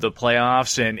roadmap of the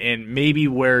playoffs, and maybe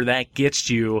where that gets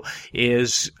you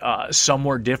is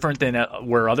somewhere different than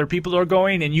where other people are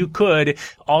going. And you could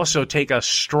also take a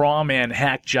straw man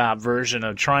hack job version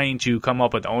of trying to come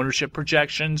up with ownership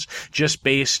projections just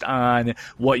based on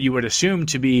what you would assume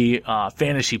to be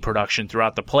fantasy production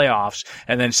throughout the playoffs,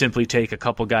 and then simply take a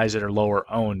couple guys that are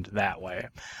lower owned that way.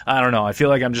 I don't know. I feel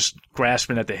like I'm just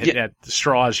grasping at the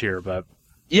straws here, but.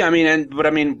 Yeah, I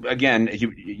mean, again,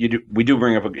 we do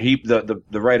bring up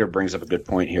the writer brings up a good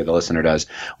point here. The listener does,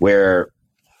 where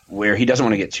he doesn't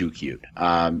want to get too cute.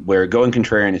 Where going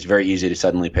contrarian, it's very easy to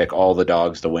suddenly pick all the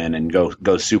dogs to win and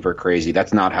go super crazy.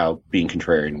 That's not how being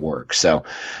contrarian works. So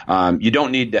you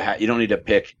don't need to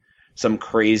pick some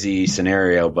crazy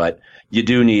scenario, but you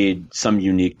do need some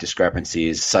unique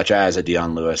discrepancies, such as a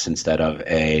Dion Lewis instead of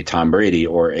a Tom Brady,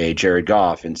 or a Jared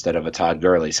Goff instead of a Todd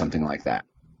Gurley, something like that.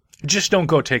 Just don't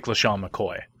go take LaShawn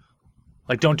McCoy.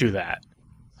 Like, don't do that.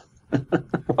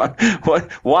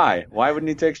 Why? Why wouldn't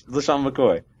he take LaShawn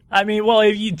McCoy? I mean, well,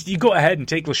 if you go ahead and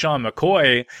take LaShawn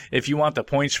McCoy if you want the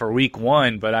points for week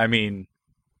 1, but I mean,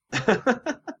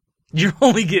 you're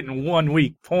only getting 1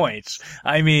 week points.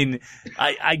 I mean,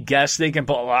 I guess they can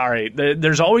pull. All right,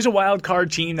 there's always a wild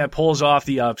card team that pulls off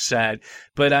the upset,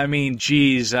 but I mean,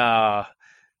 geez, what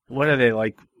are they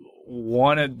like?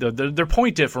 One of their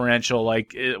point differential,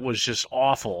 like, it was just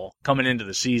awful coming into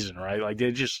the season, right? Like,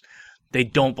 they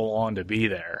don't belong to be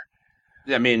there.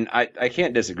 I mean, I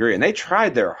can't disagree, and they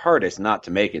tried their hardest not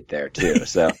to make it there too.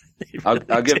 So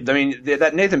I'll give. I mean,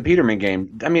 that Nathan Peterman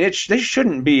game. I mean, they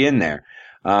shouldn't be in there.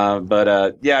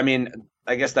 But yeah, I mean,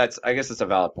 I guess it's a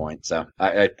valid point. So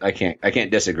I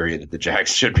can't disagree that the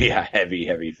Jags should be a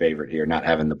heavy favorite here, not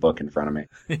having the book in front of me.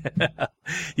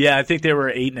 Yeah, I think they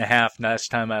were 8.5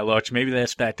 last time I looked. Maybe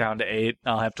that's back down to 8.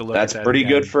 I'll have to look. That's at that pretty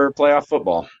again. good for playoff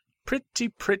football.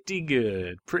 Pretty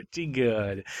good.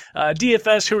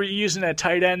 DFS, who are you using at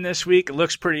tight end this week? It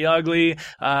looks pretty ugly.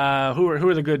 Who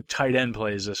are the good tight end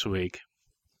plays this week?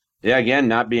 Yeah, again,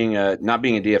 not being a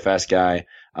DFS guy,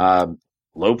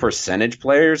 low percentage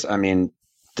players. I mean,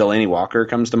 Delaney Walker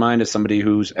comes to mind as somebody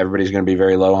who's everybody's going to be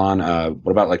very low on.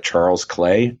 What about like Charles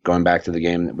Clay? Going back to the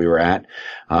game that we were at,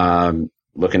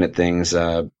 looking at things.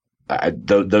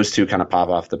 Those two kind of pop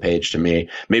off the page to me.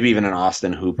 Maybe even an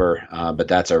Austin Hooper, but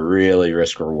that's a really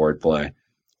risk-reward play.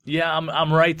 Yeah,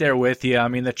 I'm right there with you. I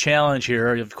mean, the challenge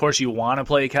here, of course, you want to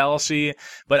play Kelce,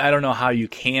 but I don't know how you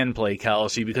can play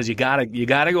Kelce because you gotta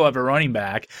go up at running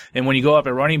back, and when you go up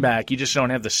at running back, you just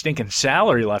don't have the stinking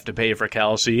salary left to pay for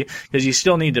Kelce because you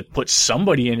still need to put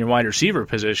somebody in your wide receiver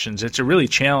positions. It's a really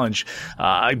challenge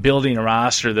building a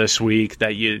roster this week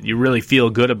that you really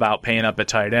feel good about paying up at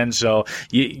tight end. So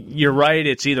you're right.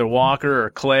 It's either Walker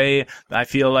or Clay. I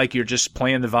feel like you're just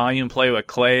playing the volume play with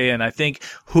Clay, and I think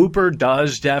Hooper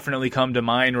does definitely come to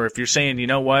mind, where if you're saying, you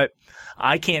know what,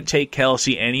 I can't take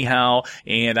Kelce anyhow,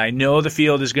 and I know the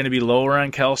field is going to be lower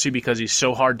on Kelce because he's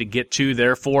so hard to get to.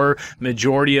 Therefore,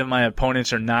 majority of my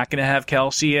opponents are not going to have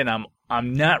Kelce, and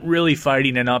I'm not really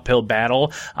fighting an uphill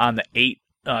battle on the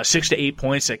 6 to 8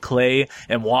 points that Clay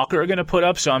and Walker are going to put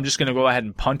up. So I'm just going to go ahead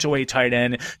and punt away tight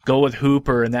end, go with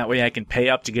Hooper, and that way I can pay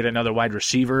up to get another wide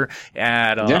receiver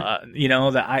at,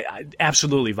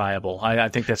 absolutely viable. I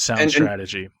think that's sound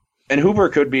strategy. And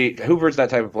Hooper's that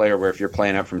type of player where if you're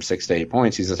playing up from 6 to 8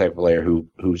 points, he's the type of player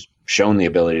who's shown the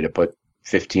ability to put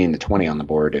 15 to 20 on the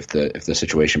board if the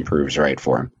situation proves right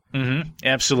for him. Mm-hmm.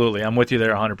 Absolutely. I'm with you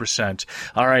there 100%.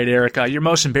 All right, Eric, your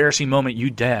most embarrassing moment you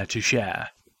dare to share.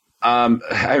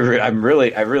 I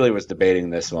really was debating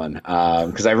this one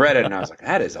because I read it and I was like,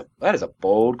 that is a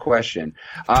bold question.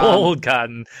 Bold,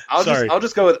 Cotton. I'll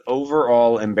just go with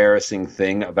overall embarrassing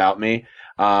thing about me.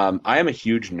 I am a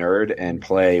huge nerd and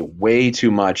play way too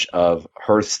much of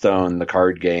Hearthstone, the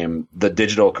card game, the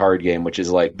digital card game, which is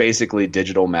like basically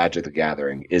digital Magic the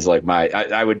Gathering is like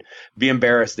I would be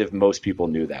embarrassed if most people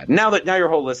knew that. Now your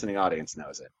whole listening audience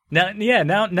knows it.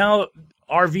 Now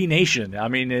RV Nation. I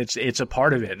mean, it's a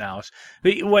part of it now.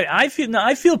 But I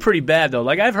feel pretty bad though.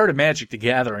 Like I've heard of Magic the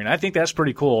Gathering. I think that's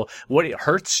pretty cool.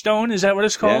 Hearthstone, is that what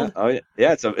it's called? Yeah. Oh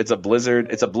yeah. It's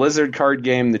a Blizzard card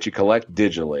game that you collect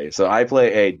digitally. So I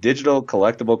play a digital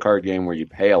collectible card game where you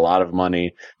pay a lot of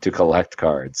money to collect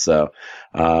cards. So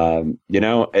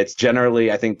it's generally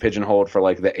I think pigeonholed for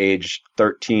like the age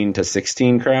 13 to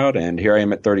 16 crowd, and here I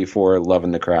am at 34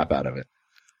 loving the crap out of it.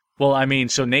 Well, I mean,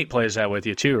 so Nate plays that with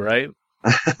you too, right?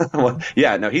 Well,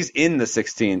 yeah, no, he's in the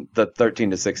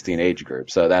 13 to 16 age group,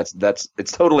 so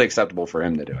it's totally acceptable for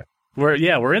him to do it. We're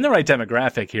in the right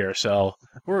demographic here, so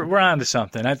we're on to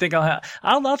something. I think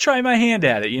I'll try my hand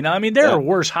at it. I mean, there are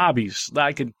worse hobbies.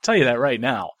 I can tell you that right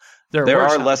now. There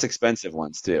are less expensive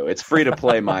ones too. It's free to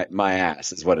play my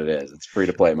ass is what it is. It's free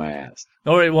to play my ass.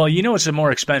 All right, well, it's a more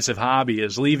expensive hobby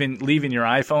is leaving your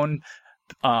iPhone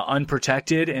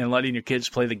unprotected and letting your kids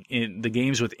play the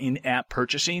games with in-app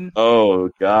purchasing. Oh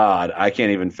God, I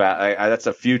can't even. That's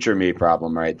a future me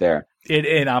problem right there.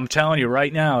 And I'm telling you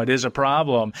right now, it is a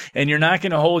problem. And you're not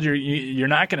going to you're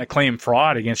not going to claim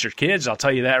fraud against your kids. I'll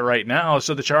tell you that right now.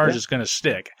 So the charge is going to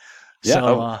stick. Yeah.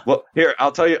 So, well, here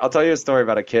I'll tell you a story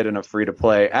about a kid in a free to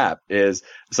play app.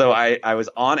 So I was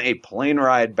on a plane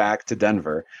ride back to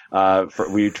Denver.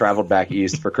 We traveled back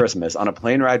east for Christmas on a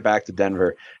plane ride back to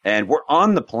Denver, and we're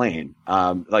on the plane.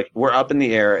 We're up in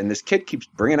the air, and this kid keeps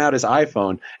bringing out his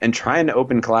iPhone and trying to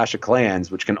open Clash of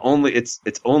Clans, which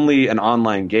it's only an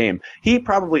online game. He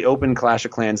probably opened Clash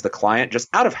of Clans, the client, just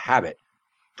out of habit.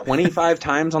 25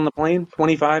 times on the plane,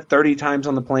 25, 30 times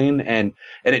on the plane. And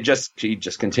he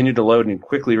just continued to load and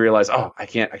quickly realized, oh, I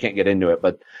can't get into it.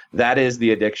 But that is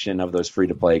the addiction of those free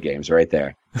to play games right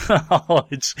there. Oh,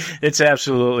 it's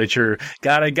absolutely true.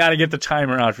 Gotta get the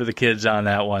timer out for the kids on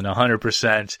that one.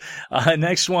 100%.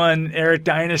 Next one, Eric,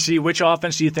 Dynasty. Which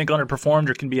offense do you think underperformed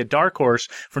or can be a dark horse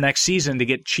for next season to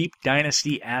get cheap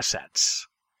Dynasty assets?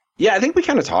 Yeah, I think we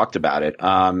kind of talked about it.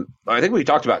 I think we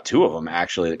talked about two of them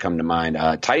actually that come to mind.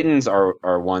 Titans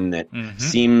are one that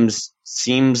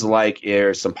seems like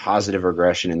there's some positive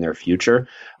regression in their future.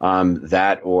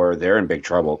 That or they're in big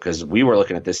trouble because we were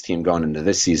looking at this team going into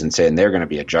this season saying they're going to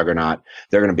be a juggernaut,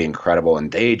 they're going to be incredible,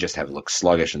 and they just have looked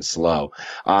sluggish and slow.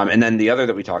 And then the other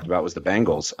that we talked about was the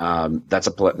Bengals. That's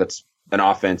an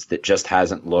offense that just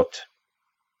hasn't looked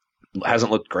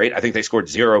great. I think they scored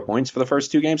 0 points for the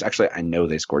first two games. Actually, I know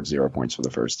they scored 0 points for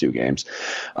the first two games.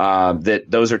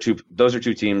 Those are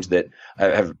two teams that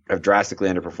have drastically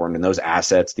underperformed. And those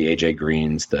assets, the AJ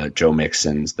Greens, the Joe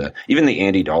Mixons, even the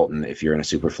Andy Dalton, if you're in a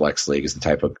super flex league, is the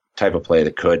type of play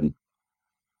that could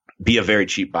be a very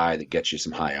cheap buy that gets you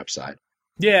some high upside.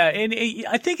 Yeah, and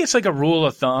I think it's like a rule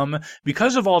of thumb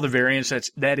because of all the variance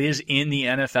that is in the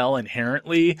NFL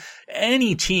inherently.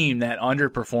 Any team that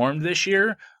underperformed this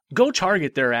year, go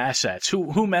target their assets,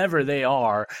 whomever they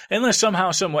are, unless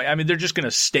somehow, some way. I mean, they're just going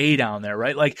to stay down there,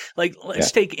 right?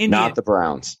 Let's take India. Not the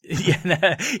Browns.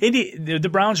 Yeah, the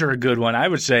Browns are a good one, I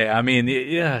would say. I mean,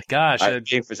 yeah, gosh.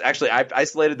 Actually, I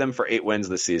isolated them for 8 wins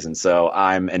this season, so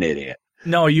I'm an idiot.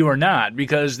 No, you are not,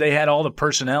 because they had all the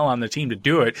personnel on the team to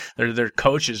do it. Their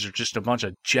coaches are just a bunch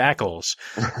of jackals.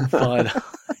 But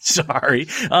sorry,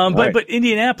 but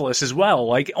Indianapolis as well.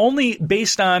 Like only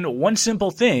based on one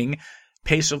simple thing.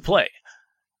 Pace of play.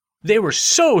 They were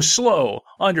so slow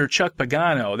under Chuck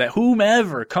Pagano that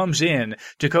whomever comes in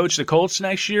to coach the Colts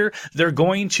next year, they're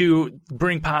going to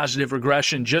bring positive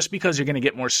regression just because they're going to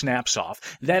get more snaps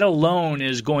off. That alone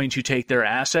is going to take their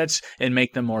assets and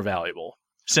make them more valuable.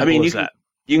 Simple as that.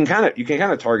 You can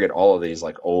kind of target all of these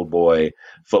like old boy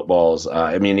footballs.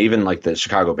 I mean, even like the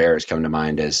Chicago Bears come to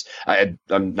mind as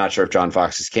I'm not sure if John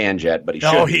Fox is canned yet, but he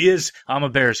should. No, he is. I'm a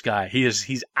Bears guy.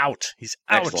 He's out. He's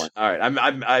out. Excellent. All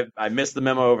right. I missed the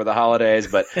memo over the holidays,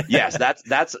 but yes,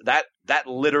 that's that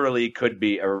literally could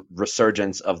be a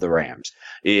resurgence of the Rams.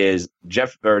 Is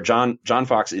John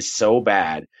Fox is so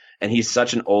bad, and he's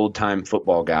such an old time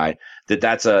football guy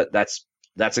that's a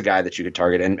guy that you could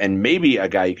target, and maybe a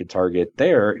guy you could target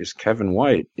there is Kevin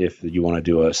White if you want to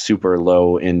do a super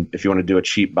low if you want to do a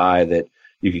cheap buy that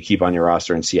you could keep on your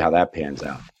roster and see how that pans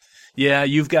out. Yeah,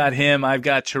 you've got him. I've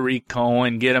got Tariq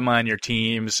Cohen. Get him on your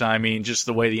teams. I mean, just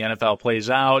the way the NFL plays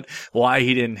out, why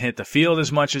he didn't hit the field as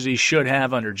much as he should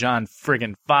have under John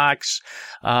friggin' Fox.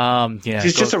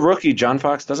 He's just a rookie. John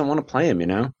Fox doesn't want to play him,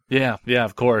 Yeah,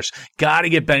 of course. Got to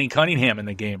get Benny Cunningham in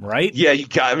the game, right? Yeah,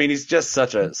 he's just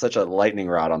such a lightning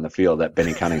rod on the field, that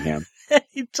Benny Cunningham.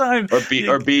 Anytime.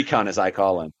 Or B-Con, as I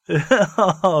call him.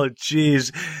 Oh,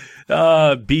 jeez.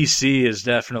 BC is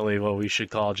definitely what we should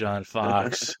call John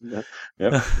Fox.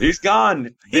 Yep. He's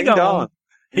gone. He gone.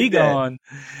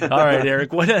 All right,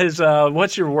 Eric.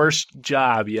 What's your worst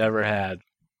job you ever had?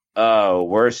 Oh,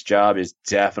 worst job is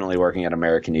definitely working at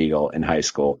American Eagle in high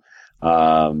school.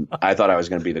 I thought I was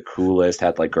going to be the coolest,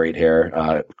 had like great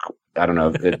hair. I don't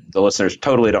know. The listeners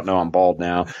totally don't know I'm bald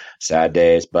now. Sad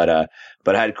days, but I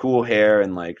had cool hair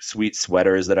and like sweet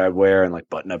sweaters that I'd wear and like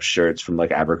button up shirts from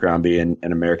like Abercrombie and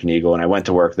American Eagle. And I went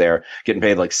to work there getting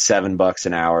paid like $7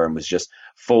 an hour and was just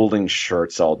folding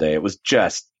shirts all day. It was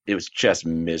just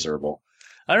miserable.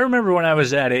 I remember when I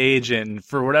was that age, and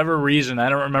for whatever reason, I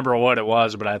don't remember what it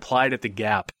was, but I applied at the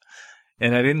Gap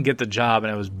and I didn't get the job,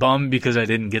 and I was bummed because I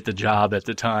didn't get the job at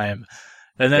the time.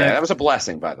 And then that was a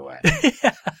blessing, by the way.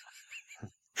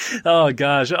 Oh,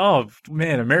 gosh. Oh,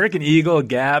 man. American Eagle,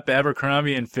 Gap,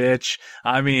 Abercrombie & Fitch.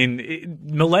 I mean,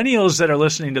 millennials that are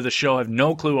listening to the show have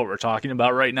no clue what we're talking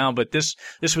about right now, but this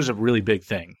was a really big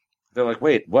thing. They're like,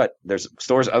 wait, what? There's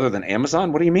stores other than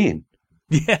Amazon? What do you mean?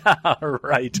 Yeah,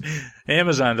 right.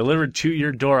 Amazon delivered to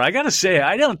your door. I got to say,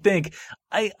 I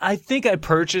think I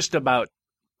purchased about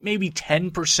maybe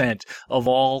 10% of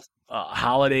all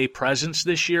holiday presents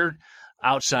this year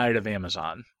outside of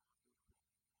Amazon.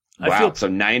 Wow, so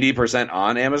 90%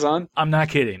 on Amazon? I'm not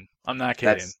kidding.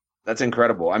 That's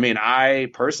incredible. I mean, I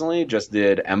personally just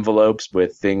did envelopes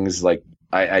with things like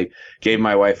I gave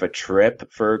my wife a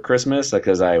trip for Christmas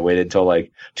because I waited till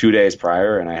like 2 days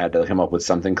prior and I had to come up with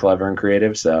something clever and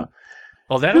creative. So,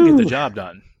 well, that'll get the job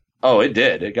done. Oh, it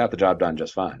did. It got the job done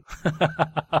just fine.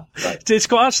 It's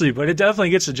costly, but it definitely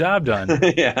gets the job done.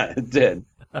 Yeah, it did.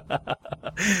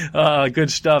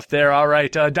 Good stuff there. All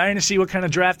right. Dynasty, what kind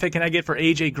of draft pick can I get for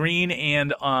AJ Green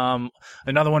and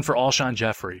another one for Alshon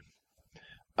Jeffrey?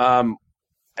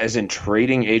 As in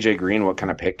trading AJ Green, what kind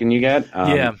of pick can you get?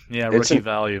 Rookie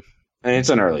value. And it's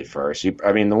an early first. The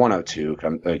 102,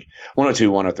 like 102,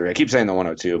 103. I keep saying the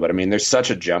 102, but I mean, there's such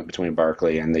a jump between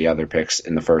Barkley and the other picks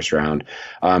in the first round,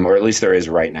 or at least there is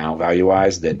right now, value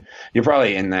wise, that you're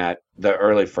probably in the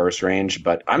early first range.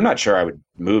 But I'm not sure I would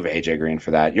move AJ Green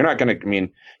for that. You're not going to. I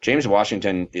mean, James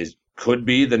Washington could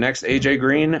be the next AJ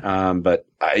Green, but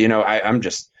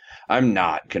I'm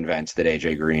not convinced that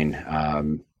AJ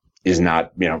Green is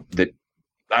not. That.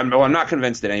 I'm not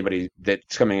convinced that anybody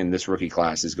that's coming in this rookie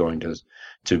class is going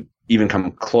to even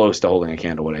come close to holding a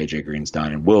candle what AJ Green's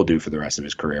done and will do for the rest of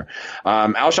his career.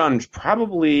 Alshon's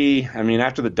probably,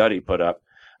 after the dud he put up,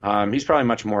 he's probably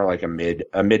much more like a mid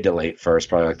to late first,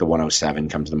 probably like the 107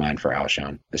 comes to mind for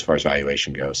Alshon as far as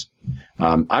valuation goes.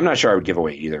 I'm not sure I would give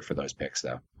away either for those picks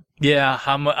though. Yeah,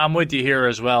 I'm with you here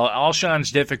as well.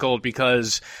 Alshon's difficult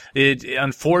because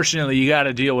unfortunately you got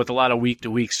to deal with a lot of week to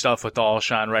week stuff with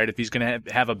Alshon, right? If he's going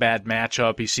to have a bad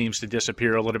matchup, he seems to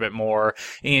disappear a little bit more.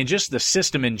 And just the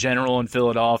system in general in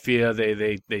Philadelphia,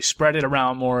 they spread it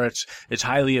around more. It's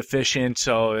highly efficient,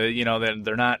 so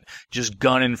they're not just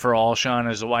gunning for Alshon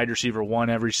as a wide receiver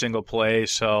one every single play.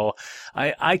 So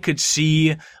I could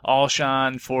see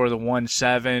Alshon for the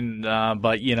 1-7,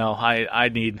 but I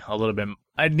need a little bit.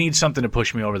 I'd need something to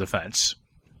push me over the fence.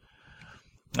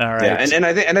 All right. Yeah, and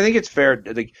I think it's fair.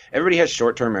 Like, everybody has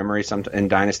short-term memory in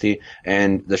Dynasty,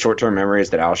 and the short-term memory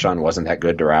is that Alshon wasn't that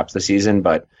good to wrap the season.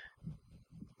 But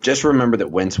just remember that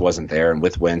Wentz wasn't there, and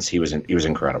with Wentz, he was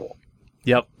incredible.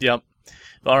 Yep.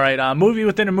 All right, movie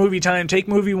within a movie time. Take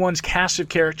movie one's cast of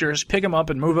characters, pick them up,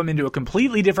 and move them into a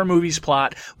completely different movie's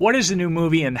plot. What is the new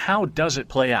movie, and how does it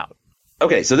play out?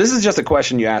 Okay, so this is just a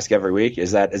question you ask every week.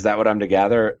 Is that what I'm to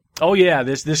gather? Oh yeah,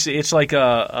 this it's like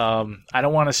a I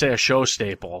don't want to say a show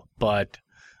staple, but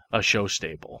a show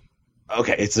staple.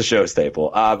 Okay, it's a show staple.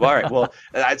 All right, well,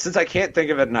 since I can't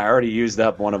think of it, and I already used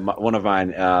up one of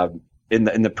mine in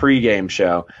the pregame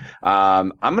show,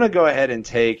 I'm gonna go ahead and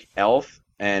take Elf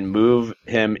and move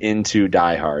him into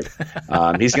Die Hard.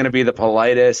 He's going to be the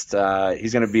politest.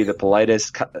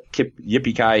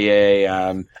 Yippee-ki-yay.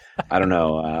 I don't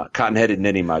know. Cotton-headed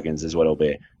Ninny Muggins is what it'll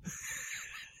be.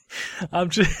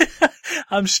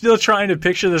 I'm still trying to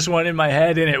picture this one in my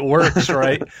head, and it works,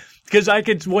 right? Because I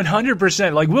could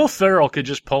 100%, like, Will Ferrell could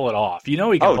just pull it off. You know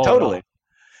he can pull totally. it off.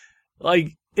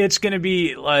 Like, it's going to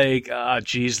be like,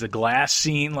 the glass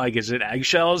scene. Like, is it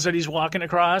eggshells that he's walking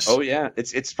across? Oh yeah,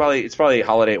 it's probably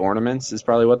holiday ornaments is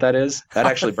probably what that is. That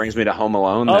actually brings me to Home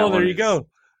Alone. Oh, there you go.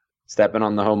 Stepping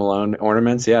on the Home Alone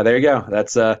ornaments. Yeah, there you go.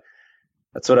 That's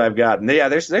what I've got. And yeah,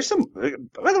 there's some.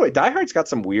 By the way, Die Hard's got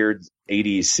some weird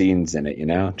 '80s scenes in it. You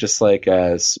know, just like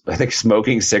I think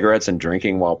smoking cigarettes and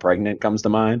drinking while pregnant comes to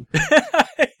mind.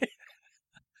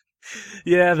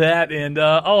 Yeah, that and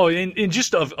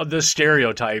just of the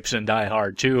stereotypes in Die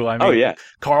Hard too. I mean,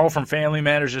 Carl from Family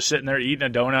Matters just sitting there eating a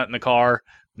donut in the car,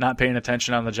 not paying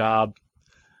attention on the job.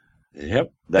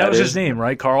 Yep, that was his name,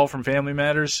 right? Carl from Family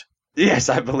Matters. Yes,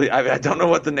 I believe. I don't know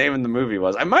what the name in the movie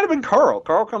was. I might have been Carl.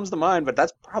 Carl comes to mind, but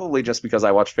that's probably just because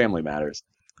I watch Family Matters.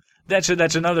 That's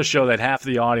another show that half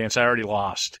the audience I already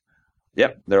lost.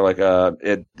 Yep, they're like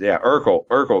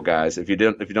Urkel guys. If you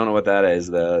don't know what that is,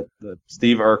 the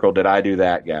Steve Urkel, did I do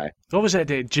that guy? What was that?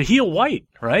 Jaheel White,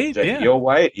 right? Jaheel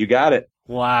White, you got it.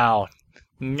 Wow,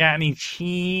 got any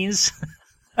cheese?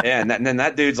 Yeah, and then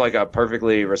that dude's like a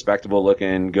perfectly respectable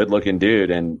looking, good looking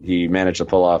dude, and he managed to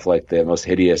pull off like the most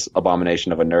hideous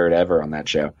abomination of a nerd ever on that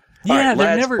show. Yeah, right,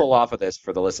 let's pull off of this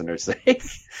for the listeners' sake.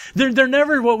 They're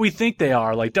never what we think they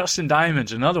are. Like Dustin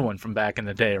Diamond's another one from back in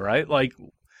the day, right? Like.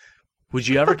 Would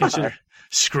you ever consider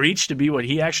Screech to be what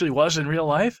he actually was in real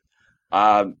life?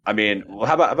 I mean,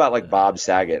 how about like Bob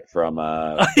Saget from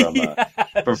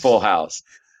Full House?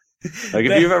 Like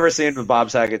if you've ever seen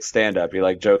Bob Saget stand up, he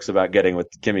like jokes about getting with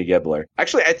Kimmy Gibbler.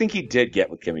 Actually, I think he did get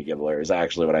with Kimmy Gibbler. Is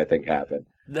actually what I think happened.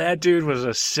 That dude was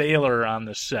a sailor on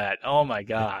the set. Oh my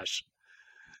gosh.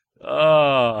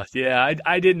 Oh yeah,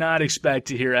 I did not expect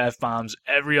to hear F-bombs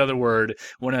every other word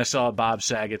when I saw Bob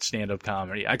Saget stand-up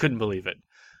comedy. I couldn't believe it.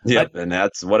 Yep, and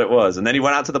that's what it was. And then he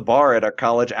went out to the bar at our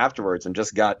college afterwards and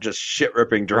just got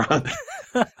shit-ripping drunk.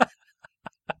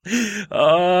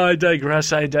 Oh, I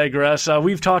digress.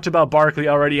 We've talked about Barkley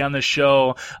already on the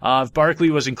show. If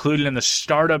Barkley was included in the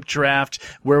startup draft,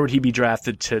 where would he be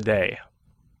drafted today?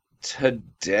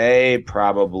 Today,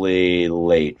 probably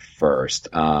late first.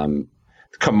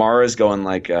 Kamara's going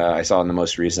like I saw in the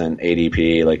most recent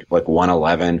ADP, like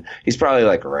 111. He's probably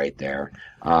like right there.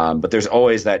 But there's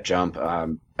always that jump.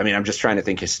 I mean, I'm just trying to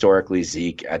think historically.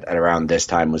 Zeke at around this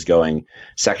time was going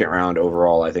second round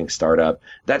overall. I think startup.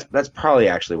 That's probably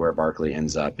actually where Barkley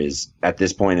ends up is at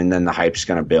this point, and then the hype's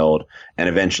going to build, and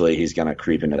eventually he's going to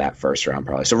creep into that first round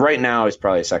probably. So right now he's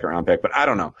probably a second round pick, but I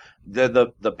don't know.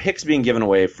 The picks being given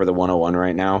away for the 101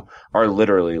 right now are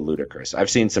literally ludicrous. I've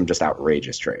seen some just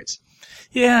outrageous trades.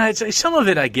 Yeah, some of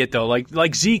it I get though.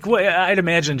 Like Zeke, I'd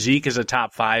imagine Zeke is a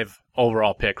top 5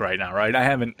 overall pick right now, right? I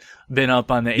haven't been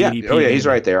up on the ADP. Oh yeah, he's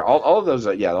right there. All of those,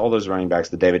 all those running backs,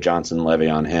 the David Johnson levy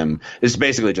on him is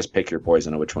basically just pick your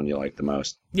poison of which one you like the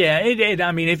most. Yeah,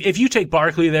 I mean, if you take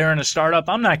Barkley there in a startup,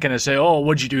 I'm not going to say, oh,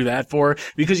 what'd you do that for?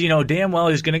 Because you know damn well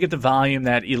he's going to get the volume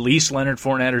that at least Leonard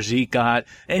Fournette or Zeke got,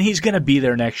 and he's going to be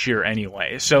there next year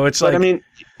anyway. So it's I mean,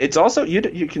 it's also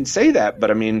you can say that,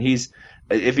 but I mean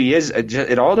if he is,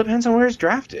 it all depends on where he's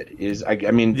drafted.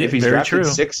 If he's drafted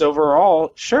 6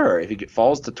 overall, sure. If he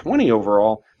falls to 20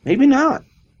 overall, maybe not.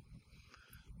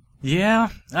 Yeah,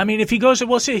 I mean, if he goes,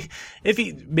 we'll see.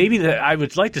 I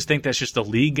would like to think that's just the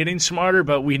league getting smarter,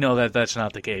 but we know that that's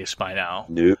not the case by now.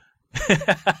 Nope.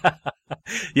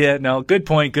 Yeah, no, good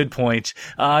point.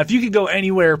 If you could go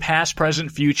anywhere, past,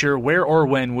 present, future, where or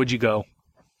when would you go?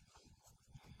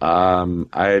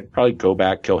 I'd probably go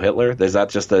back, kill Hitler. Is that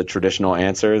just the traditional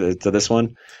answer to this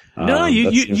one? No,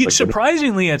 you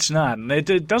surprisingly, it's not.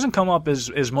 It doesn't come up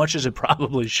as much as it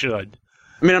probably should.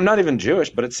 I mean, I'm not even Jewish,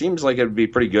 but it seems like it would be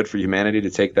pretty good for humanity to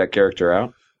take that character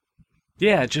out.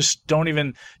 Yeah, just don't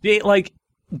even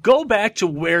go back to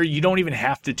where you don't even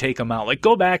have to take him out. Like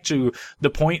go back to the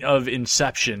point of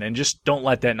inception and just don't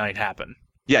let that night happen.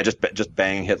 Yeah, just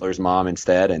bang Hitler's mom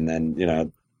instead, and then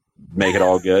make it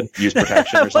all good. Use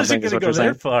protection or something. Is what you're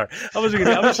saying? Far. I was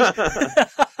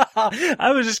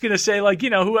just gonna say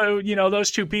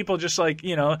those two people just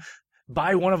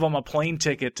buy one of them a plane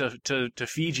ticket to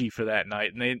Fiji for that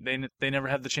night, and they never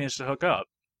had the chance to hook up.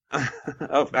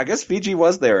 Oh, I guess Fiji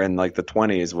was there in like the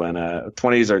 20s when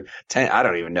 20s or 10. I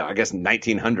don't even know. I guess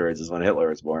 1900s is when Hitler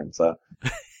was born. So.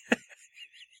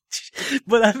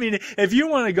 But I mean, if you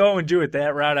want to go and do it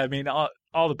that route, I mean,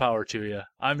 All the power to you.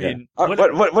 I mean,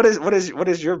 what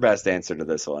is your best answer to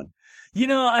this one?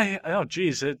 I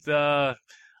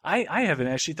haven't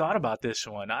actually thought about this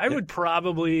one. I would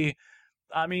probably,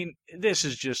 I mean, this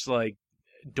is just like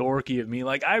dorky of me.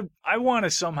 Like I want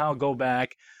to somehow go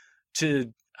back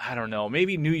to, I don't know,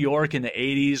 maybe New York in the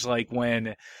 80s, like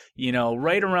when,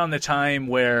 right around the time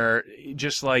where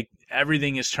just like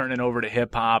everything is turning over to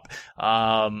hip hop.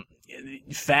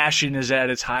 Fashion is at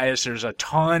its highest. There's a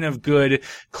ton of good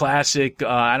classic,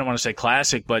 I don't want to say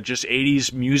classic, but just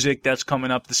 80s music that's coming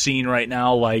up the scene right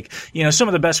now. Like, some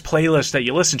of the best playlists that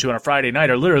you listen to on a Friday night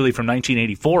are literally from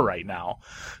 1984 right now.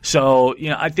 So,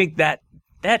 I think that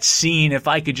scene, if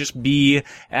I could just be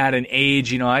at an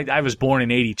age, I was born in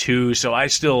 82, so I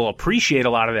still appreciate a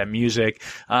lot of that music.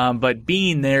 But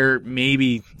being there,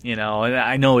 maybe,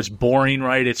 I know it's boring,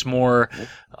 right? It's more,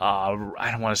 I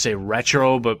don't want to say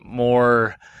retro, but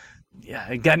more,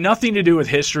 it got nothing to do with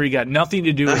history, got nothing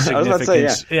to do with significance. I was about to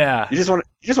say, yeah. You just want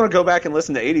to go back and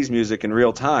listen to 80s music in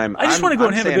real time. I just want to go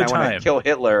and have a good time. I want to kill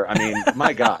Hitler. I mean,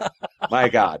 my God,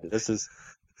 this is.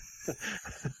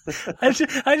 I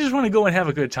just want to go and have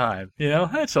a good time.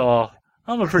 That's all.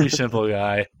 I'm a pretty simple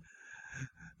guy.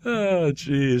 Oh,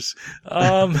 jeez.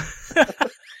 I'm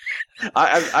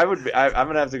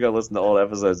gonna have to go listen to old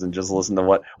episodes and just listen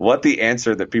to what the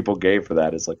answer that people gave for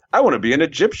that is. Like, I want to be an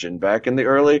Egyptian back in the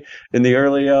early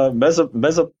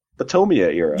Mesopotamia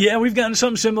era. Yeah, we've gotten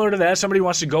something similar to that. Somebody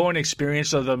wants to go and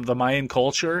experience the Mayan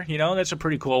culture. That's a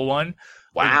pretty cool one.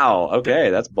 Wow. Okay,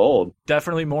 that's bold.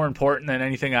 Definitely more important than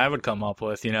anything I would come up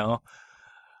with. Yeah.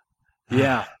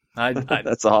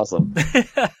 That's awesome.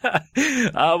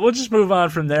 We'll just move on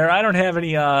from there. I don't have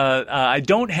any. I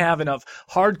don't have enough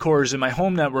hardcores in my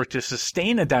home network to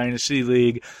sustain a dynasty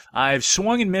league. I've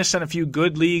swung and missed on a few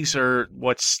good leagues, or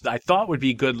what I thought would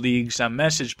be good leagues on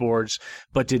message boards,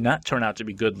 but did not turn out to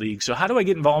be good leagues. So how do I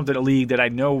get involved in a league that I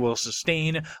know will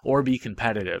sustain or be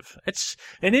competitive? It's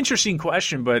an interesting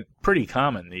question, but pretty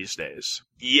common these days.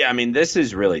 Yeah, I mean, this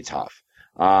is really tough.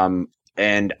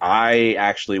 And I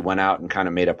actually went out and kind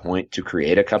of made a point to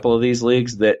create a couple of these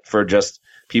leagues that for just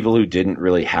people who didn't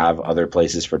really have other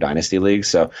places for dynasty leagues.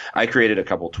 So I created a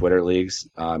couple Twitter leagues,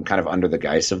 kind of under the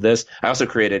guise of this. I also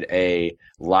created a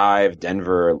live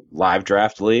Denver live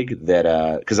draft league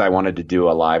that, cause I wanted to do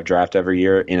a live draft every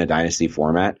year in a dynasty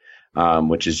format,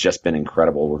 which has just been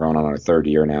incredible. We're going on our third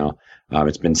year now.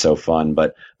 It's been so fun,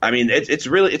 but I mean, it's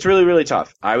really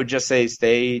tough. I would just say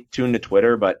stay tuned to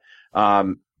Twitter, but,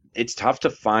 it's tough to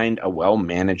find a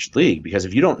well-managed league because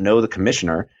if you don't know the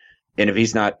commissioner and if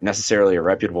he's not necessarily a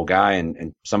reputable guy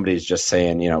and somebody's just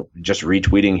saying, just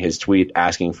retweeting his tweet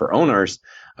asking for owners,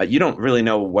 you don't really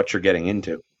know what you're getting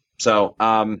into. So,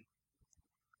 I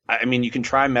mean, you can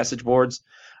try message boards.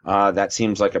 That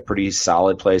seems like a pretty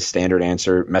solid place, standard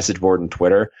answer, message board and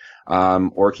Twitter.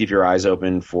 Or keep your eyes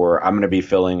open for, I'm going to be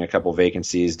filling a couple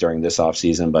vacancies during this off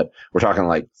season, but we're talking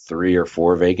like 3 or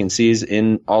 4 vacancies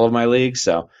in all of my leagues.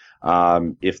 So,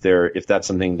 if that's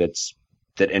something that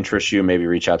interests you, maybe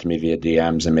reach out to me via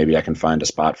DMs and maybe I can find a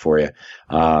spot for you.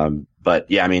 But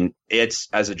yeah, I mean, it's,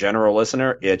 as a general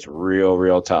listener, it's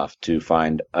real tough to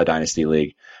find a dynasty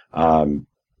league,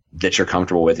 that you're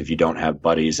comfortable with if you don't have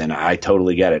buddies. And I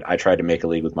totally get it. I tried to make a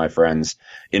league with my friends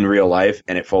in real life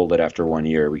and it folded after 1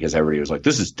 year because everybody was like,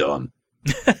 this is dumb.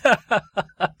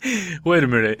 Wait a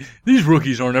minute. These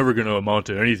rookies aren't ever going to amount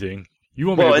to anything. You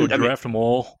want me to go draft them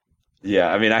all?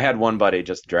 Yeah. I mean, I had one buddy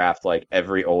just draft like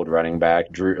every old running back,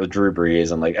 Drew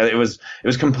Brees, and like, it was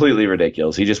completely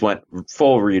ridiculous. He just went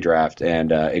full redraft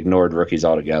and, ignored rookies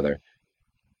altogether.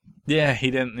 Yeah. He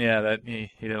didn't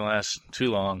last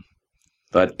too long.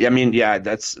 But I mean, yeah,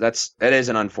 that is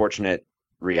an unfortunate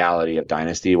reality of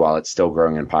Dynasty while it's still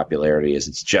growing in popularity is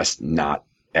it's just not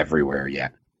everywhere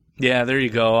yet. Yeah, there you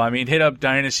go. I mean, hit up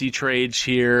Dynasty Trades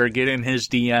here, get in his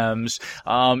DMs.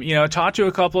 Talk to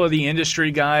a couple of the industry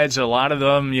guys. A lot of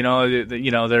them,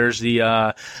 there's the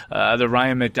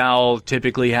Ryan McDowell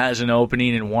typically has an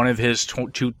opening in one of his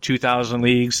 2,000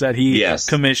 leagues that he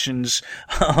commissions.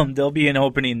 There'll be an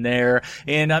opening there.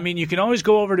 And I mean, you can always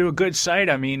go over to a good site.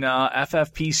 I mean,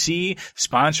 FFPC,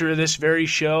 sponsor of this very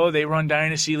show. They run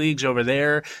Dynasty leagues over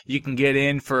there. You can get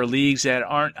in for leagues that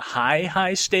aren't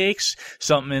high stakes,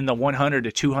 something in the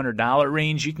 $100 to $200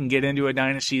 range, you can get into a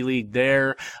dynasty league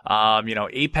there.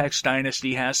 Apex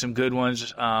Dynasty has some good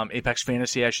ones. Apex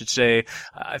Fantasy, I should say.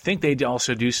 I think they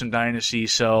also do some dynasty.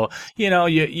 So,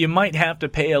 you might have to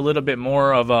pay a little bit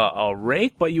more of a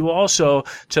rake, but you also,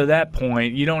 to that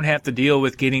point, you don't have to deal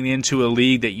with getting into a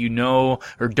league that you know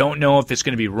or don't know if it's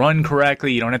going to be run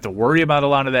correctly. You don't have to worry about a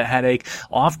lot of that headache.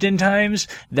 Oftentimes,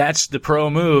 that's the pro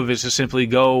move, is to simply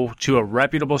go to a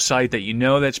reputable site that you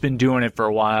know that's been doing it for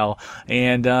a while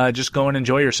and just go and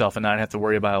enjoy yourself and not have to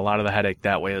worry about a lot of the headache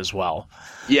that way as well.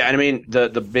 Yeah, and I mean,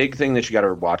 the big thing that you got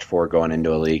to watch for going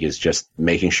into a league is just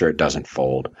making sure it doesn't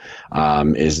fold,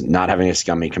 is not having a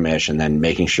scummy commission, and then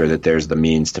making sure that there's the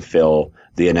means to fill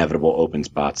the inevitable open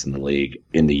spots in the league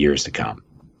in the years to come.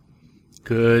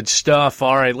 Good stuff.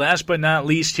 All right, last but not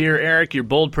least here, Eric, your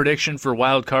bold prediction for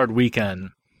Wild Card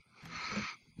Weekend.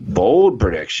 Bold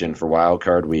prediction for Wild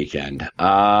Card Weekend.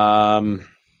 I'm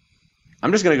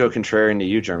just going to go contrarian to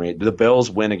you, Jeremy. The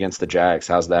Bills win against the Jags.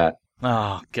 How's that?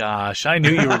 Oh, gosh. I knew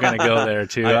you were going to go there,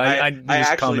 too. I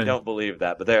actually don't believe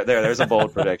that, but there's a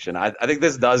bold prediction. I think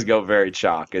this does go very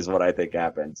chalk is what I think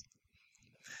happens.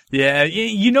 Yeah,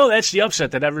 that's the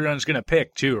upset that everyone's going to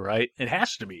pick, too, right? It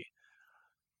has to be.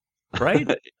 Right?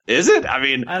 Is it? I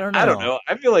mean, I don't know. I don't know.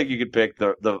 I feel like you could pick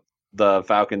the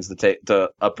Falcons to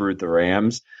uproot the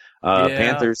Rams.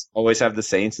 Panthers always have the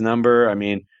Saints number. I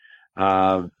mean,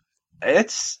 I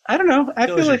don't know. I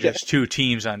feel like it's two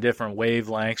teams on different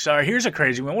wavelengths. All right, here's a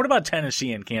crazy one. What about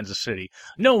Tennessee and Kansas City?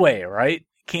 No way, right?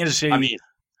 Kansas City. I mean,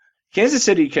 Kansas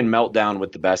City can melt down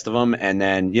with the best of them, and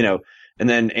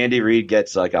then Andy Reid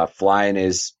gets like a fly in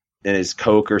his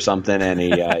Coke or something, and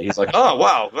he's like, oh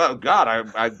wow, oh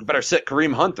God, I better sit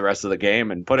Kareem Hunt the rest of the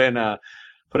game and put in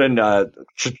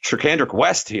Tricandrick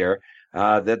West here.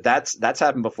 That's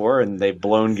happened before, and they've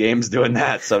blown games doing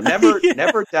that. So never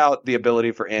doubt the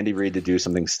ability for Andy Reid to do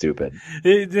something stupid.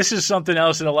 This is something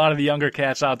else that a lot of the younger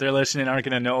cats out there listening aren't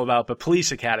going to know about. But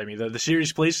Police Academy, the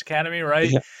series Police Academy, right?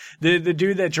 Yeah. The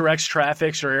dude that directs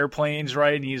traffics or airplanes,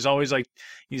 right? And he's always like,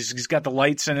 he's got the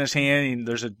lights in his hand, and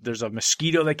there's a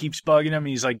mosquito that keeps bugging him.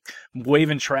 He's like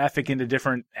waving traffic into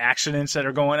different accidents that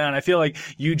are going on. I feel like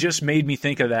you just made me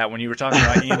think of that when you were talking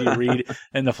about Andy Reid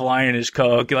and the fly in his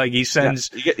Coke. Like he sends,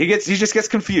 he just gets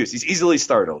confused. He's easily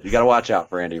startled. You got to watch out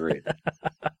for Andy Reid.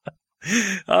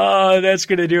 That's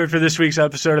going to do it for this week's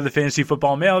episode of the Fantasy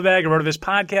Football Mailbag, a RotoViz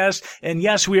podcast. And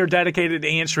yes, we are dedicated to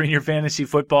answering your fantasy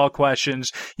football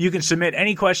questions. You can submit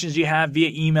any questions you have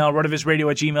via email,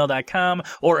 rotovizradio@gmail.com,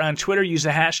 or on Twitter, use the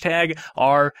hashtag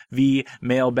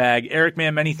RVMailbag. Eric,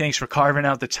 man, many thanks for carving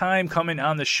out the time coming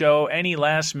on the show. Any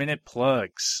last minute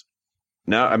plugs?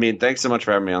 No, I mean, thanks so much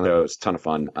for having me on the show. It's a ton of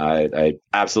fun. I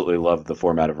absolutely love the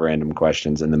format of random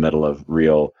questions in the middle of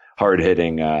real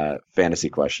hard-hitting fantasy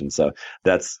questions. So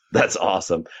that's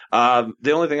awesome.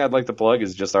 The only thing I'd like to plug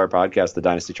is just our podcast, the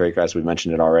Dynasty Tradecast. We've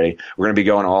mentioned it already. We're going to be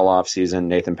going all off season.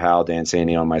 Nathan Powell, Dan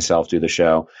Sanio, and myself do the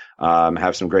show.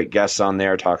 Have some great guests on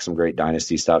there, talk some great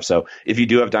Dynasty stuff. So if you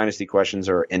do have Dynasty questions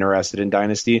or are interested in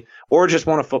Dynasty or just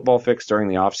want a football fix during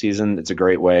the off season, it's a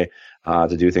great way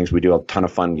to do things. We do a ton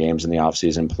of fun games in the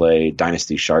offseason, play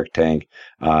Dynasty Shark Tank,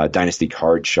 Dynasty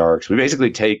Card Sharks. We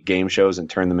basically take game shows and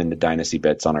turn them into Dynasty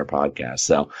bits on our podcast.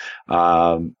 So,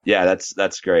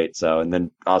 that's great. So, and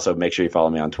then also make sure you follow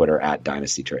me on Twitter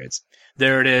 @Dynasty Trades.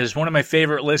 There it is. One of my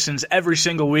favorite listens every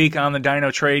single week on the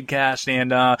Dino Tradecast,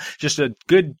 and just a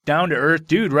good down-to-earth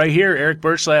dude right here, Eric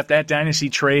Birchlaft at Dynasty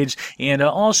Trades. And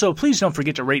also, please don't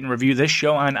forget to rate and review this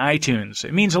show on iTunes.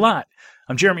 It means a lot.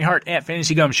 I'm Jeremy Hart at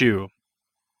Fantasy Gumshoe.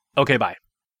 Okay, bye.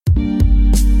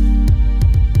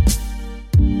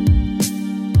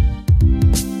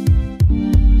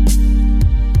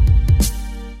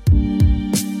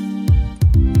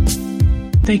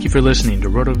 Thank you for listening to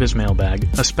RotoViz Mailbag,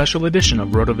 a special edition of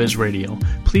RotoViz Radio.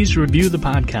 Please review the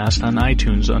podcast on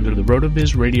iTunes under the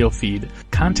RotoViz Radio feed.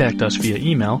 Contact us via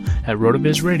email at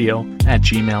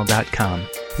rotovizradio@gmail.com.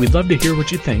 We'd love to hear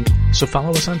what you think, so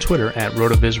follow us on Twitter at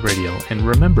RotoViz Radio. And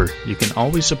remember, you can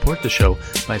always support the show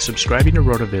by subscribing to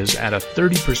RotoViz at a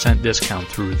 30% discount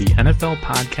through the NFL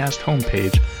Podcast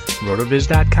homepage,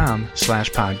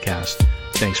 rotoviz.com/podcast.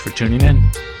 Thanks for tuning in.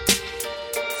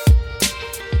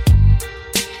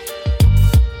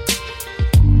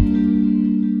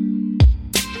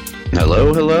 Hello.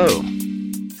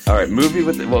 All right,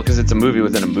 because it's a movie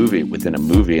within a movie within a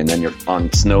movie, and then you're on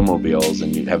snowmobiles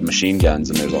and you have machine guns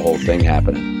and there's a whole thing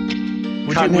happening.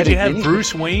 Would you have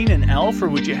Bruce Wayne and Elf, or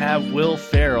would you have Will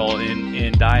Ferrell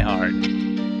in Die Hard?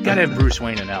 Gotta have Bruce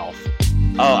Wayne and Elf.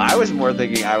 Oh, I was more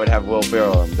thinking I would have Will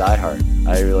Ferrell in Die Hard.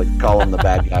 I like call him the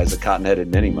bad guys, the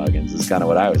cotton-headed ninny-muggins. Is kind of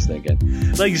what I was thinking.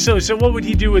 Like, so what would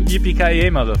he do with Yippee-ki-yay,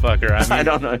 motherfucker? I mean, I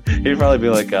don't know. He'd probably be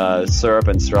like syrup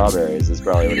and strawberries is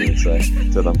probably what he would say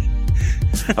to them.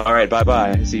 All right,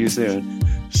 bye-bye. See you soon.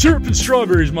 Syrup and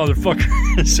strawberries,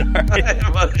 motherfucker.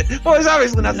 Sorry. Well, he's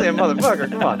obviously not saying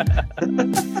motherfucker. Come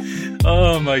on.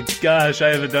 Oh, my gosh. I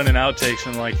haven't done an outtakes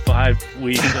in like 5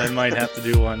 weeks. I might have to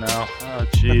do one now. Oh,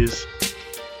 jeez.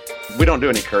 We don't do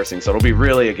any cursing, so it'll be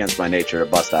really against my nature to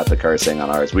bust out the cursing on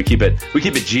ours. We keep it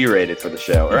G-rated for the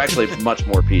show, or actually much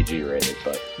more PG-rated.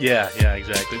 But yeah,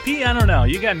 exactly. I don't know.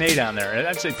 You got Nate on there.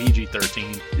 I'd say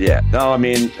PG-13. Yeah, no, I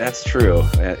mean that's true.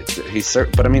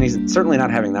 But I mean he's certainly not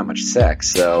having that much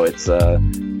sex, so it's I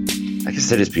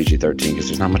guess it is PG-13 because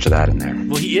there's not much of that in there.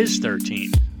 Well, he is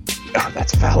 13. Oh,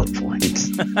 that's a valid point.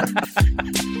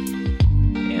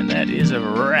 And that is a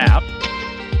wrap.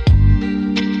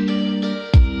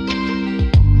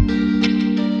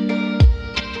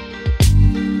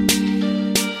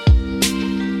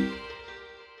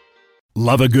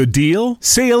 Love a good deal?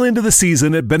 Sail into the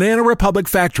season at Banana Republic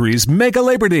Factory's Mega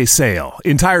Labor Day Sale.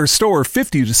 Entire store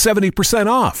 50 to 70%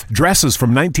 off. Dresses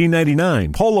from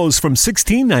 $19.99. Polos from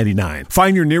 $16.99.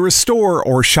 Find your nearest store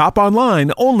or shop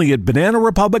online only at Banana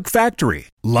Republic Factory.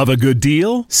 Love a good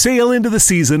deal? Sail into the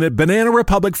season at Banana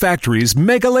Republic Factory's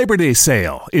Mega Labor Day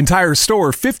Sale. Entire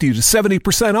store 50 to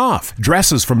 70% off.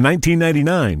 Dresses from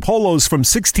 $19.99. Polos from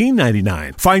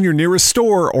 $16.99. Find your nearest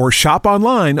store or shop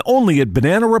online only at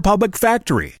Banana Republic Factory.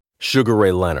 Sugar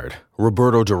Ray Leonard,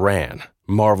 Roberto Duran,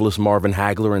 Marvelous Marvin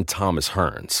Hagler, and Thomas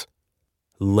Hearns.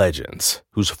 Legends,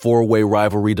 whose four-way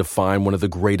rivalry defined one of the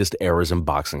greatest eras in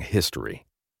boxing history.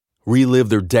 Relive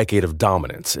their decade of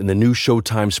dominance in the new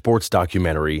Showtime sports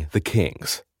documentary, The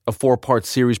Kings, a 4-part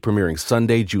series premiering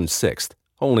Sunday, June 6th,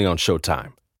 only on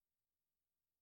Showtime.